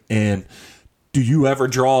game? And do you ever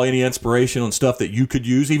draw any inspiration on stuff that you could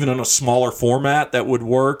use even on a smaller format that would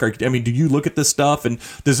work? Or, do you look at this stuff, and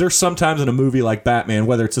does there sometimes in a movie like Batman,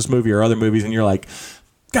 whether it's this movie or other movies, and you're like,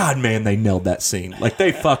 God, man, they nailed that scene. Like,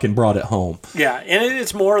 they fucking brought it home. Yeah, and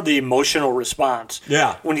it's more the emotional response.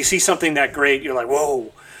 Yeah. When you see something that great, you're like,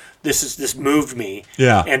 whoa. This moved me.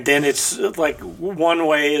 Yeah. And then it's like, one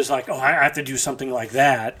way is like, oh, I have to do something like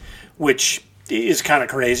that, which is kind of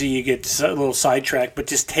crazy. You get a little sidetracked, but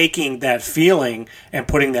just taking that feeling and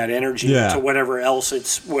putting that energy into whatever else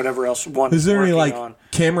one is there any like on.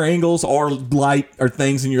 Camera angles or light or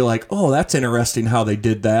things, and you're like, oh, that's interesting how they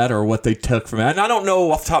did that or what they took from that? And I don't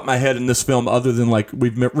know off the top of my head in this film, other than like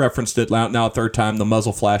we've referenced it now a third time, the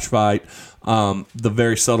muzzle flash fight, the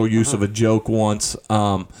very subtle use of a joke once.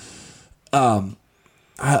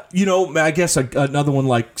 I guess another one,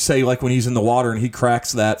 like, say, like when he's in the water and he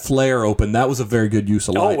cracks that flare open, that was a very good use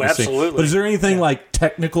of light. Oh, absolutely. But is there anything like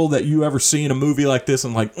technical that you ever see in a movie like this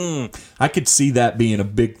and like, I could see that being a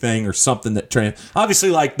big thing or something that obviously,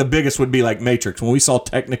 like, the biggest would be like Matrix. When we saw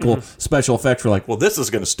technical special effects, we're like, well, this is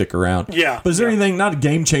going to stick around. Yeah. But is there anything, not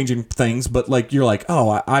game-changing things, but like you're like,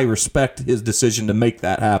 oh, I respect his decision to make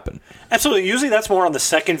that happen? Absolutely. Usually that's more on the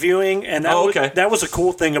second viewing, and that was a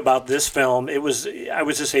cool thing about this film. I was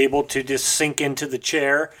just able to just sink into the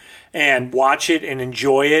chair and watch it and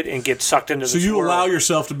enjoy it and get sucked into this world. So you allow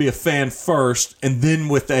yourself to be a fan first, and then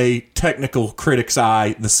with a technical critic's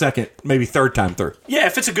eye, the second, maybe third time through. Yeah,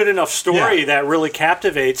 if it's a good enough story that really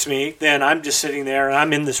captivates me, then I'm just sitting there and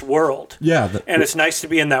I'm in this world. Yeah. And it's nice to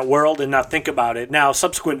be in that world and not think about it. Now,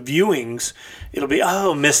 subsequent viewings, it'll be,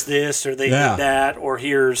 oh, missed this, or they did that, or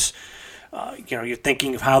here's... you're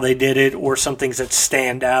thinking of how they did it, or some things that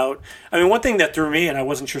stand out. I mean, one thing that threw me, and I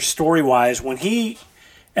wasn't sure story-wise, when he,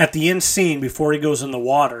 at the end scene, before he goes in the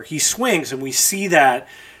water, he swings, and we see that,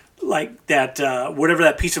 like, that, whatever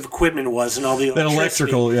that piece of equipment was, and all the electricity. That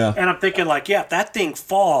electrical, yeah. And I'm thinking, like, if that thing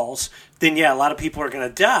falls, then, a lot of people are going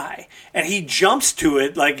to die. And he jumps to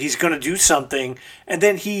it like he's going to do something, and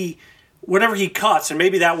then he whatever he cuts, and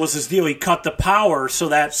maybe that was his deal. He cut the power so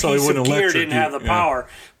that piece of gear didn't have the power.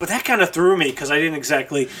 But that kind of threw me because I didn't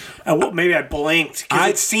exactly. Maybe I blinked because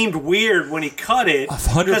it seemed weird when he cut it.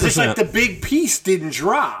 100%. Because it's like the big piece didn't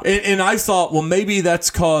drop. And I thought, well, maybe that's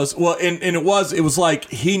cause. Well, and it was like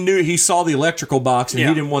he saw the electrical box and he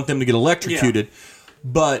didn't want them to get electrocuted. Yeah.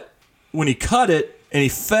 But when he cut it and he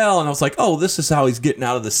fell, and I was like, oh, this is how he's getting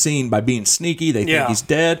out of the scene by being sneaky. They think he's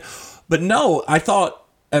dead. But no,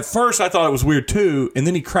 at first, I thought it was weird, too, and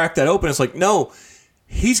then he cracked that open. It's like, no,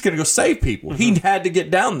 he's going to go save people. Mm-hmm. He had to get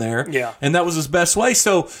down there, and that was his best way.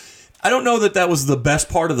 So I don't know that was the best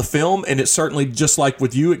part of the film, and it certainly, just like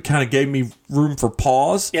with you, it kind of gave me room for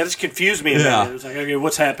pause. Yeah, this confused me a bit. It was like, okay,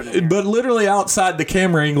 what's happening here? But literally outside the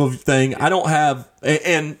camera angle thing, I don't have...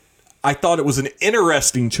 And I thought it was an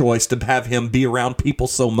interesting choice to have him be around people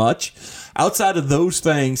so much. Outside of those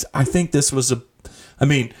things, I think this was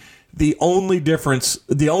the only difference,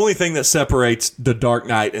 the only thing that separates The Dark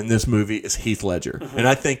Knight in this movie is Heath Ledger. Mm-hmm. And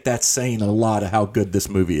I think that's saying a lot of how good this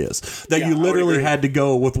movie is. That you literally had to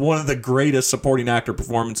go with one of the greatest supporting actor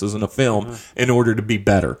performances in a film in order to be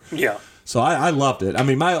better. Yeah. So I loved it. I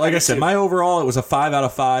mean, like I said, my overall, it was a 5 out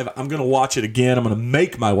of 5. I'm going to watch it again. I'm going to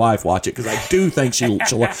make my wife watch it because I do think she'll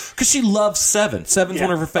because she loves Seven. Seven's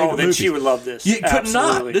one of her favorite movies. She would love this. You could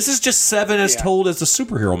not. This is just Seven as told as a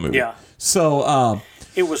superhero movie. Yeah. So...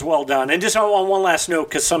 it was well done. And just on one last note,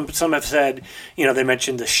 because some have said, they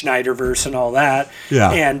mentioned the Snyderverse and all that.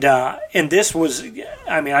 Yeah. And this was,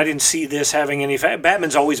 I didn't see this having any...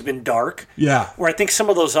 Batman's always been dark. Yeah. Where I think some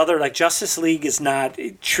of those other, like Justice League is not...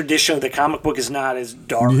 Traditionally, the comic book is not as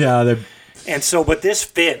dark. Yeah. And so, but this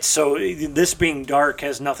fits. So this being dark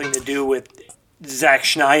has nothing to do with Zack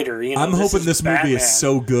Snyder. I'm hoping this movie is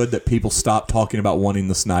so good that people stop talking about wanting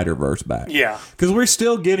the Snyderverse back. Yeah. Because we're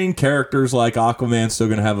still getting characters like Aquaman still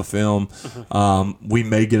going to have a film. Mm-hmm. We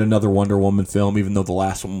may get another Wonder Woman film, even though the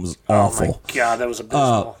last one was awful. Oh, my God. That was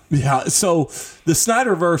abysmal. So the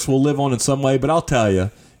Snyderverse will live on in some way, but I'll tell you,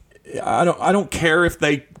 I don't care if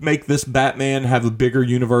they make this Batman have a bigger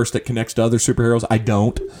universe that connects to other superheroes. I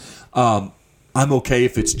don't. I'm okay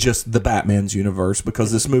if it's just the Batman's universe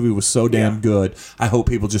because this movie was so damn good. I hope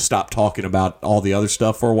people just stop talking about all the other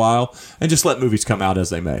stuff for a while and just let movies come out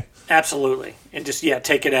as they may. Absolutely. And just,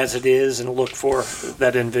 take it as it is and look for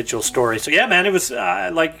that individual story. So, man, it was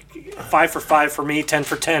 5 for 5 for me, 10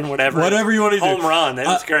 for 10, whatever. Whatever you want to do. Home run. That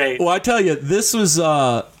was great. Well, I tell you, this was,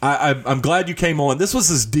 I'm glad you came on. This was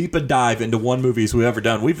as deep a dive into one movie as we've ever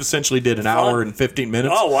done. We've essentially did an hour and 15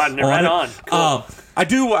 minutes. Oh, right on. Cool.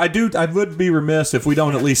 I would be remiss if we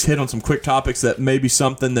don't at least hit on some quick topics that may be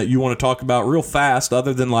something that you want to talk about real fast,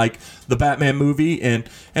 other than like the Batman movie, and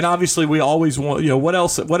obviously we always want what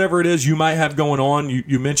else, whatever it is you might have going on.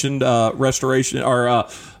 You mentioned restoration or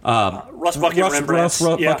Rust Bucket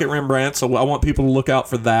Rembrandt. So I want people to look out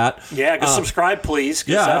for that. Yeah, go subscribe, please.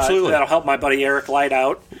 Yeah, absolutely. That'll help my buddy Eric Light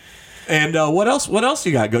out. And what else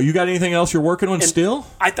you got? You got anything else you're working on still?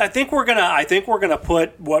 I think we're gonna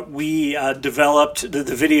put what we developed, the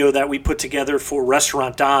video that we put together for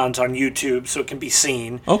Restaurant Dons on YouTube, so it can be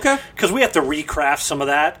seen. Okay. Because we have to recraft some of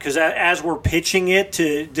that. Because as we're pitching it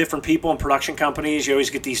to different people and production companies, you always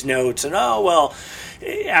get these notes and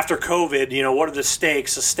after COVID, what are the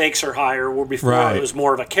stakes? The stakes are higher. Where before it was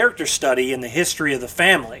more of a character study in the history of the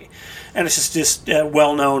family. And it's just a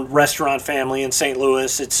well-known restaurant family in St.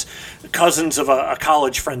 Louis. It's cousins of a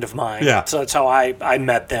college friend of mine. Yeah. So that's how I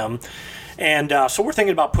met them. And so we're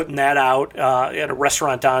thinking about putting that out at a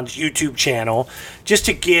Restaurant Don's YouTube channel just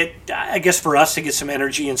to get, I guess, for us to get some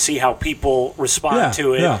energy and see how people respond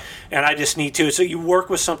to it. Yeah. And I just need to. So you work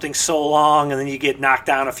with something so long and then you get knocked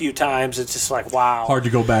down a few times. It's just like, wow. Hard to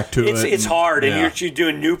go back to it. It's hard. And you're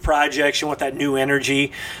doing new projects. You want that new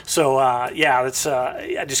energy. So, that's,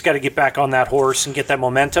 I just got to get back on that horse and get that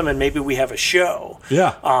momentum. And maybe we have a show.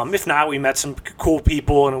 Yeah. If not, we met some cool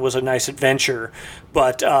people and it was a nice adventure.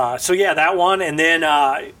 But, that one. And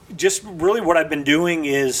then just really what I've been doing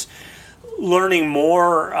is learning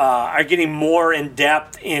more, getting more in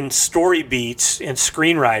depth in story beats and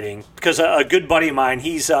screenwriting. Because a good buddy of mine,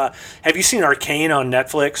 he's, have you seen Arcane on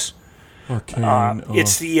Netflix? Arcane.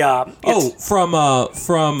 It's the from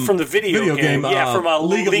the video game. From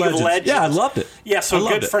League of Legends. Yeah, I loved it. Yeah, so a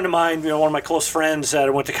good friend of mine, one of my close friends that I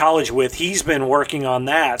went to college with, he's been working on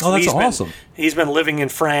that. So that's awesome. He's been living in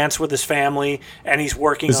France with his family, and he's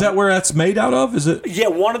working on... Is that where that's made out of? Is it? Yeah,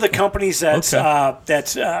 one of the companies that's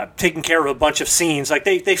taking care of a bunch of scenes. Like,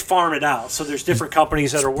 they farm it out. So there's different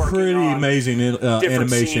companies that are working on... Pretty amazing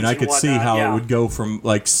animation. I could see how it would go from,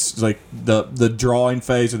 like the drawing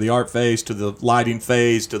phase or the art phase to the lighting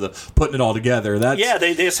phase to the putting it all together.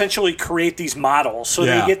 They essentially create these models. So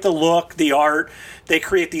they get the look, the art, they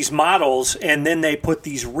create these models, and then they put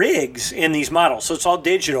these rigs in these models. So it's all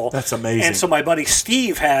digital. That's amazing. And so my buddy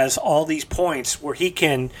Steve has all these points where he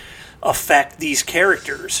can affect these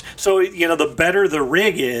characters. So, the better the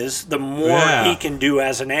rig is, the more he can do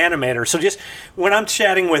as an animator. So just when I'm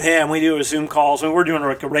chatting with him, we do a Zoom calls, and we're doing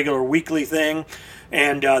like a regular weekly thing.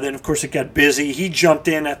 And then, of course, it got busy. He jumped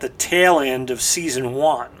in at the tail end of season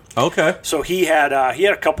 1. Okay. So he had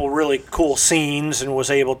a couple really cool scenes and was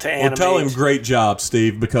able to animate. Well, tell him great job,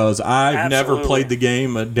 Steve, because I've never played the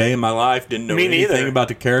game a day in my life, didn't know anything about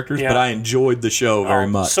the characters, but I enjoyed the show very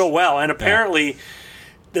much. So well, and apparently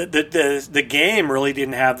the game really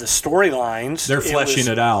didn't have the storylines. They're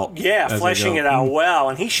fleshing it out. Yeah, fleshing it out well.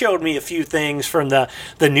 And he showed me a few things from the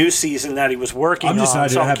new season that he was working on. I'm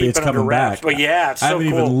just happy it's coming back. But yeah, it's so cool. I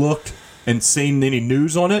haven't even looked and seen any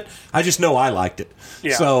news on it. I just know I liked it.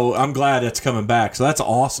 Yeah. So I'm glad it's coming back. So that's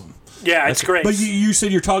awesome. Yeah, it's great. But you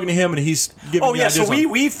said you're talking to him, and he's giving you ideas. So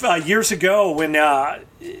we've years ago when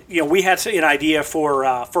we had an idea for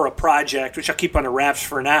a project, which I'll keep under wraps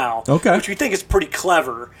for now. Okay. Which we think is pretty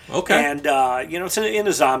clever. Okay. And it's in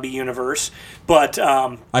a zombie universe, but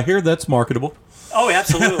I hear that's marketable. Oh,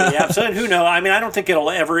 absolutely, absolutely. Who knows? I mean, I don't think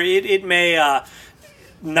it'll ever. It may.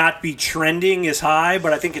 Not be trending as high,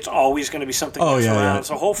 but I think it's always going to be something that's around. Yeah.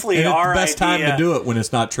 So hopefully and our it's the best time to do it when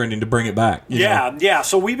it's not trending to bring it back. Yeah.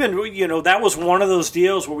 So we've been, that was one of those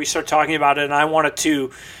deals where we started talking about it, and I wanted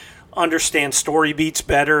to understand story beats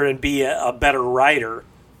better and be a better writer.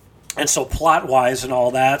 And so plot-wise and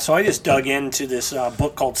all that. So I just dug into this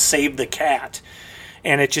book called Save the Cat,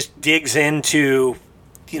 and it just digs into,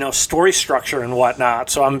 story structure and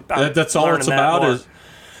whatnot. So I'm that's all it's about.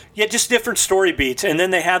 Yeah, just different story beats. And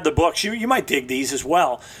then they have the books. You might dig these as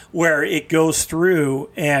well, where it goes through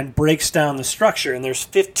and breaks down the structure. And there's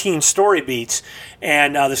 15 story beats.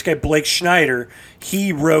 And this guy, Blake Schneider,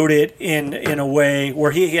 he wrote it in a way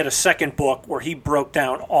where he had a second book where he broke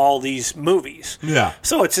down all these movies. Yeah.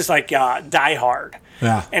 So it's just like Die Hard.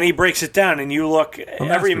 Yeah. And he breaks it down, and you look,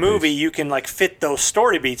 every movie, you can fit those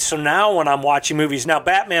story beats. So now when I'm watching movies, now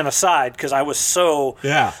Batman aside, because I was sucked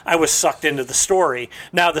into the story.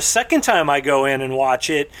 Now the second time I go in and watch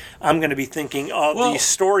it, I'm going to be thinking of these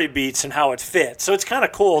story beats and how it fits. So it's kind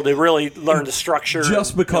of cool to really learn the structure.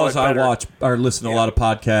 Just because I watch or listen to a lot of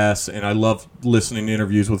podcasts, and I love listening to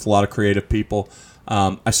interviews with a lot of creative people.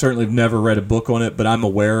 I certainly have never read a book on it, but I'm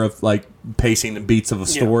aware of pacing and beats of a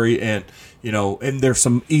story, and and there's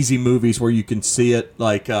some easy movies where you can see it,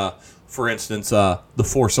 like for instance, The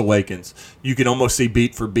Force Awakens. You can almost see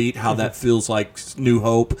beat for beat how that feels like New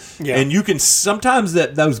Hope, and you can sometimes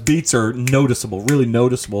those beats are noticeable, really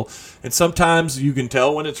noticeable, and sometimes you can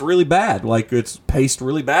tell when it's really bad, like it's paced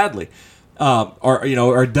really badly. Or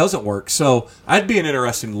it doesn't work. So I'd be an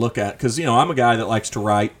interesting to look at because I'm a guy that likes to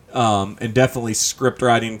write, and definitely script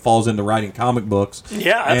writing falls into writing comic books.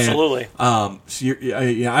 Yeah, absolutely.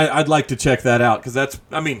 I'd like to check that out because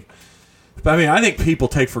I think people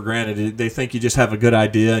take for granted. They think you just have a good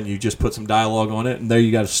idea and you just put some dialogue on it, and there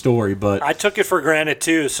you got a story. But I took it for granted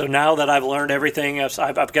too. So now that I've learned everything,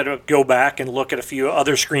 I've got to go back and look at a few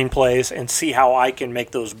other screenplays and see how I can make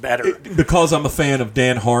those better. Because I'm a fan of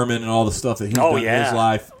Dan Harmon and all the stuff that he's done in his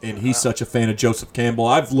life, and he's such a fan of Joseph Campbell.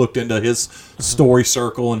 I've looked into his story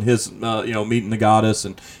circle and his meeting the goddess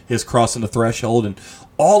and his crossing the threshold, and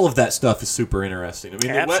all of that stuff is super interesting. I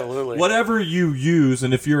mean, absolutely. Whatever you use,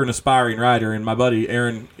 and if you're an aspiring writer, and my buddy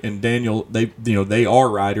Aaron and Daniel, they are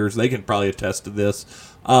writers. They can probably attest to this.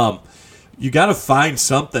 You got to find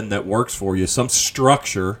something that works for you, some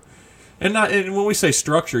structure. And when we say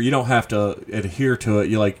structure, you don't have to adhere to it.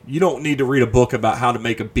 You don't need to read a book about how to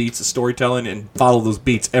make a beats of storytelling and follow those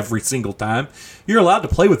beats every single time. You're allowed to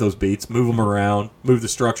play with those beats, move them around, move the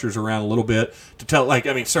structures around a little bit to tell.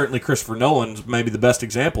 Certainly Christopher Nolan's maybe the best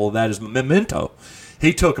example of that is Memento.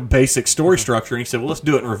 He took a basic story structure and he said, "Well, let's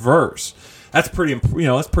do it in reverse." That's pretty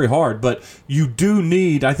hard, but you do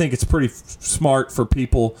need. I think it's pretty smart for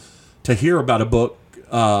people to hear about a book,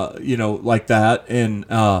 like that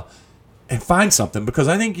and find something, because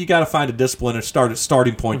I think you got to find a discipline and a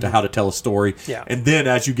starting point to how to tell a story. Yeah. And then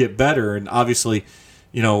as you get better, and obviously,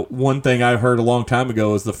 one thing I heard a long time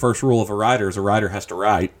ago is the first rule of a writer is a writer has to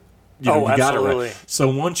write. you got to absolutely. write.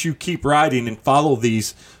 So once you keep writing and follow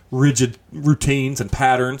these rigid routines and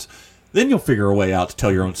patterns, then you'll figure a way out to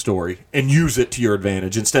tell your own story and use it to your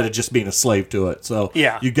advantage instead of just being a slave to it. So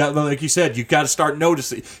Yeah. you got, like you said, you got to start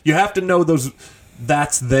noticing. You have to know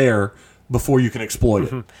that's there before you can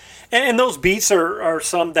exploit it. And those beats are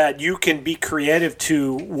some that you can be creative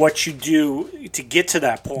to what you do to get to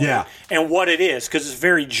that point. Yeah. And what it is, because it's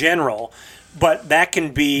very general. But that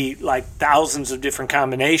can be like thousands of different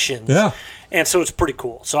combinations. Yeah. And so it's pretty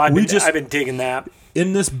cool. So I've been digging that.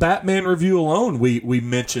 In this Batman review alone, we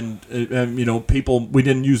mentioned, people, we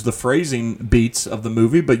didn't use the phrasing beats of the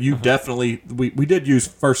movie, but you definitely, we did use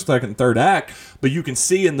first, second, third act, but you can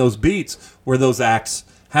see in those beats where those acts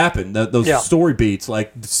happen, those story beats,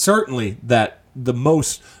 like certainly that the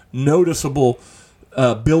most noticeable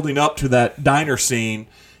building up to that diner scene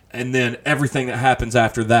and then everything that happens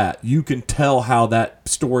after that. You can tell how that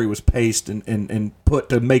story was paced and put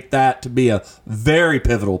to make that to be a very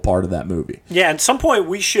pivotal part of that movie. Yeah, at some point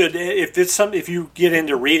we should, if you get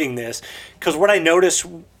into reading this, because what I noticed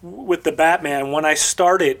with the Batman, when I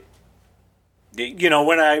started,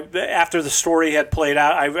 after the story had played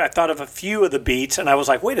out, I thought of a few of the beats, and I was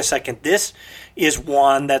like, wait a second, this is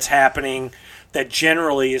one that's happening that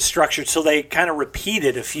generally is structured, so they kind of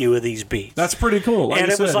repeated a few of these beats. That's pretty cool. And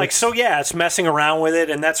it was like, it's messing around with it,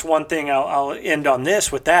 and that's one thing I'll end on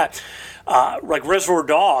this with that. Like Reservoir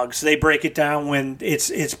Dogs, they break it down when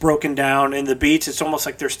it's broken down in the beats. It's almost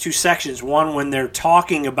like there's two sections, one when they're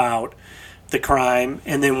talking about the crime,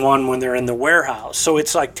 and then one when they're in the warehouse. So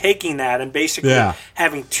it's like taking that and basically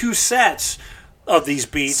having two sets of these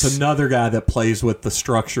beats. It's another guy that plays with the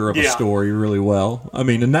structure of a story really well. I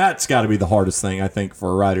mean, and that's got to be the hardest thing, I think, for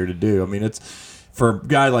a writer to do. I mean, it's for a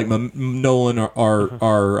guy like Nolan or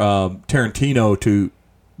Tarantino to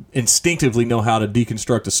instinctively know how to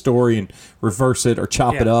deconstruct a story and reverse it or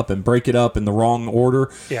chop it up and break it up in the wrong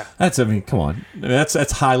order. Yeah. Come on.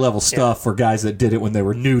 That's high level stuff for guys that did it when they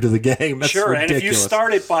were new to the game. That's ridiculous. And if you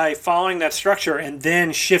started by following that structure and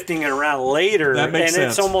then shifting it around later, that makes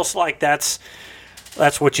sense. It's almost like that's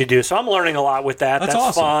what you do. So I'm learning a lot with that. That's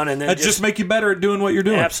awesome. Fun. And then that just make you better at doing what you're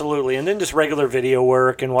doing. Absolutely. And then just regular video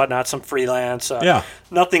work and whatnot, some freelance.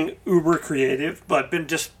 Nothing uber creative, but been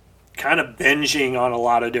just kind of binging on a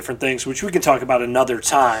lot of different things, which we can talk about another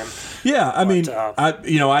time. Yeah,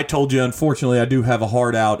 I told you, unfortunately, I do have a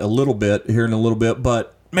heart out a little bit here in a little bit,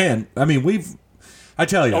 but man, I mean, we've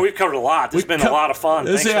covered a lot. This has been a lot of fun.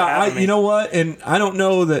 Thanks for having me. You know what? And I don't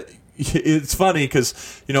know that. It's funny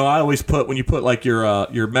because I always put when you put like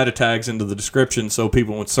your meta tags into the description so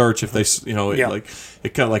people would search if they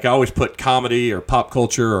I always put comedy or pop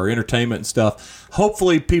culture or entertainment and stuff.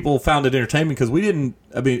 Hopefully people found it entertaining because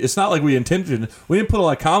it's not like we intended. We didn't put a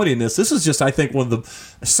lot of comedy in this. This is just, I think, one of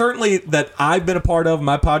the certainly that I've been a part of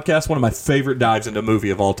my podcast, one of my favorite dives into a movie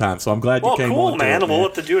of all time. So I'm glad you came on. Cool, man. We'll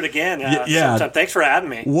have to do it again. Sometime. Thanks for having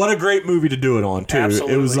me. What a great movie to do it on too.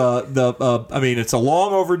 Absolutely. It was it's a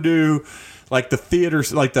long overdue. Like the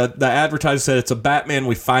theaters, like the advertiser said, it's a Batman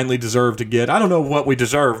we finally deserve to get. I don't know what we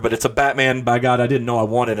deserve, but it's a Batman, by God, I didn't know I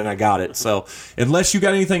wanted, and I got it. So unless you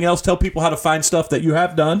got anything else, tell people how to find stuff that you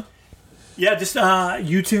have done. Yeah, just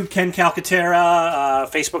YouTube, Ken Calcaterra,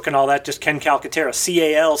 Facebook and all that, just Ken Calcaterra,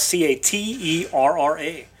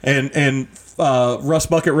 CALCATERRA. And Rust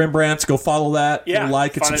Bucket Rembrandts, go follow that. Yeah,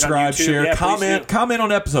 like and subscribe, share, comment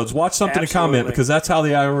on episodes. Watch something and comment, because that's how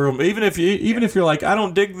the algorithm. Even if you're like, I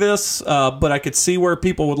don't dig this, but I could see where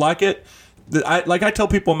people would like it. I tell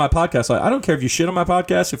people on my podcast, I don't care if you shit on my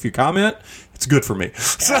podcast. If you comment, it's good for me.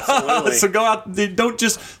 So go out. Don't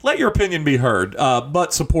just let your opinion be heard,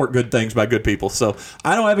 but support good things by good people. So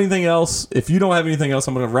I don't have anything else. If you don't have anything else,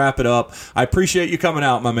 I'm going to wrap it up. I appreciate you coming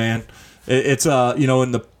out, my man. It's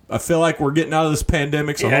I feel like we're getting out of this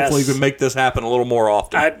pandemic, so hopefully we can make this happen a little more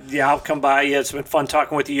often. I'll come by. Yeah, it's been fun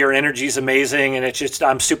talking with you. Your energy's amazing, and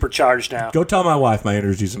I'm supercharged now. Go tell my wife my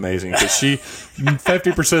energy's amazing, because she,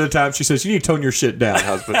 50% of the time, she says, you need to tone your shit down,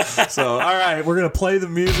 husband. So, all right, we're going to play the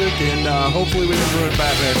music, and hopefully we didn't ruin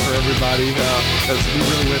Batman for everybody, because we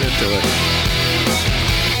really went into it.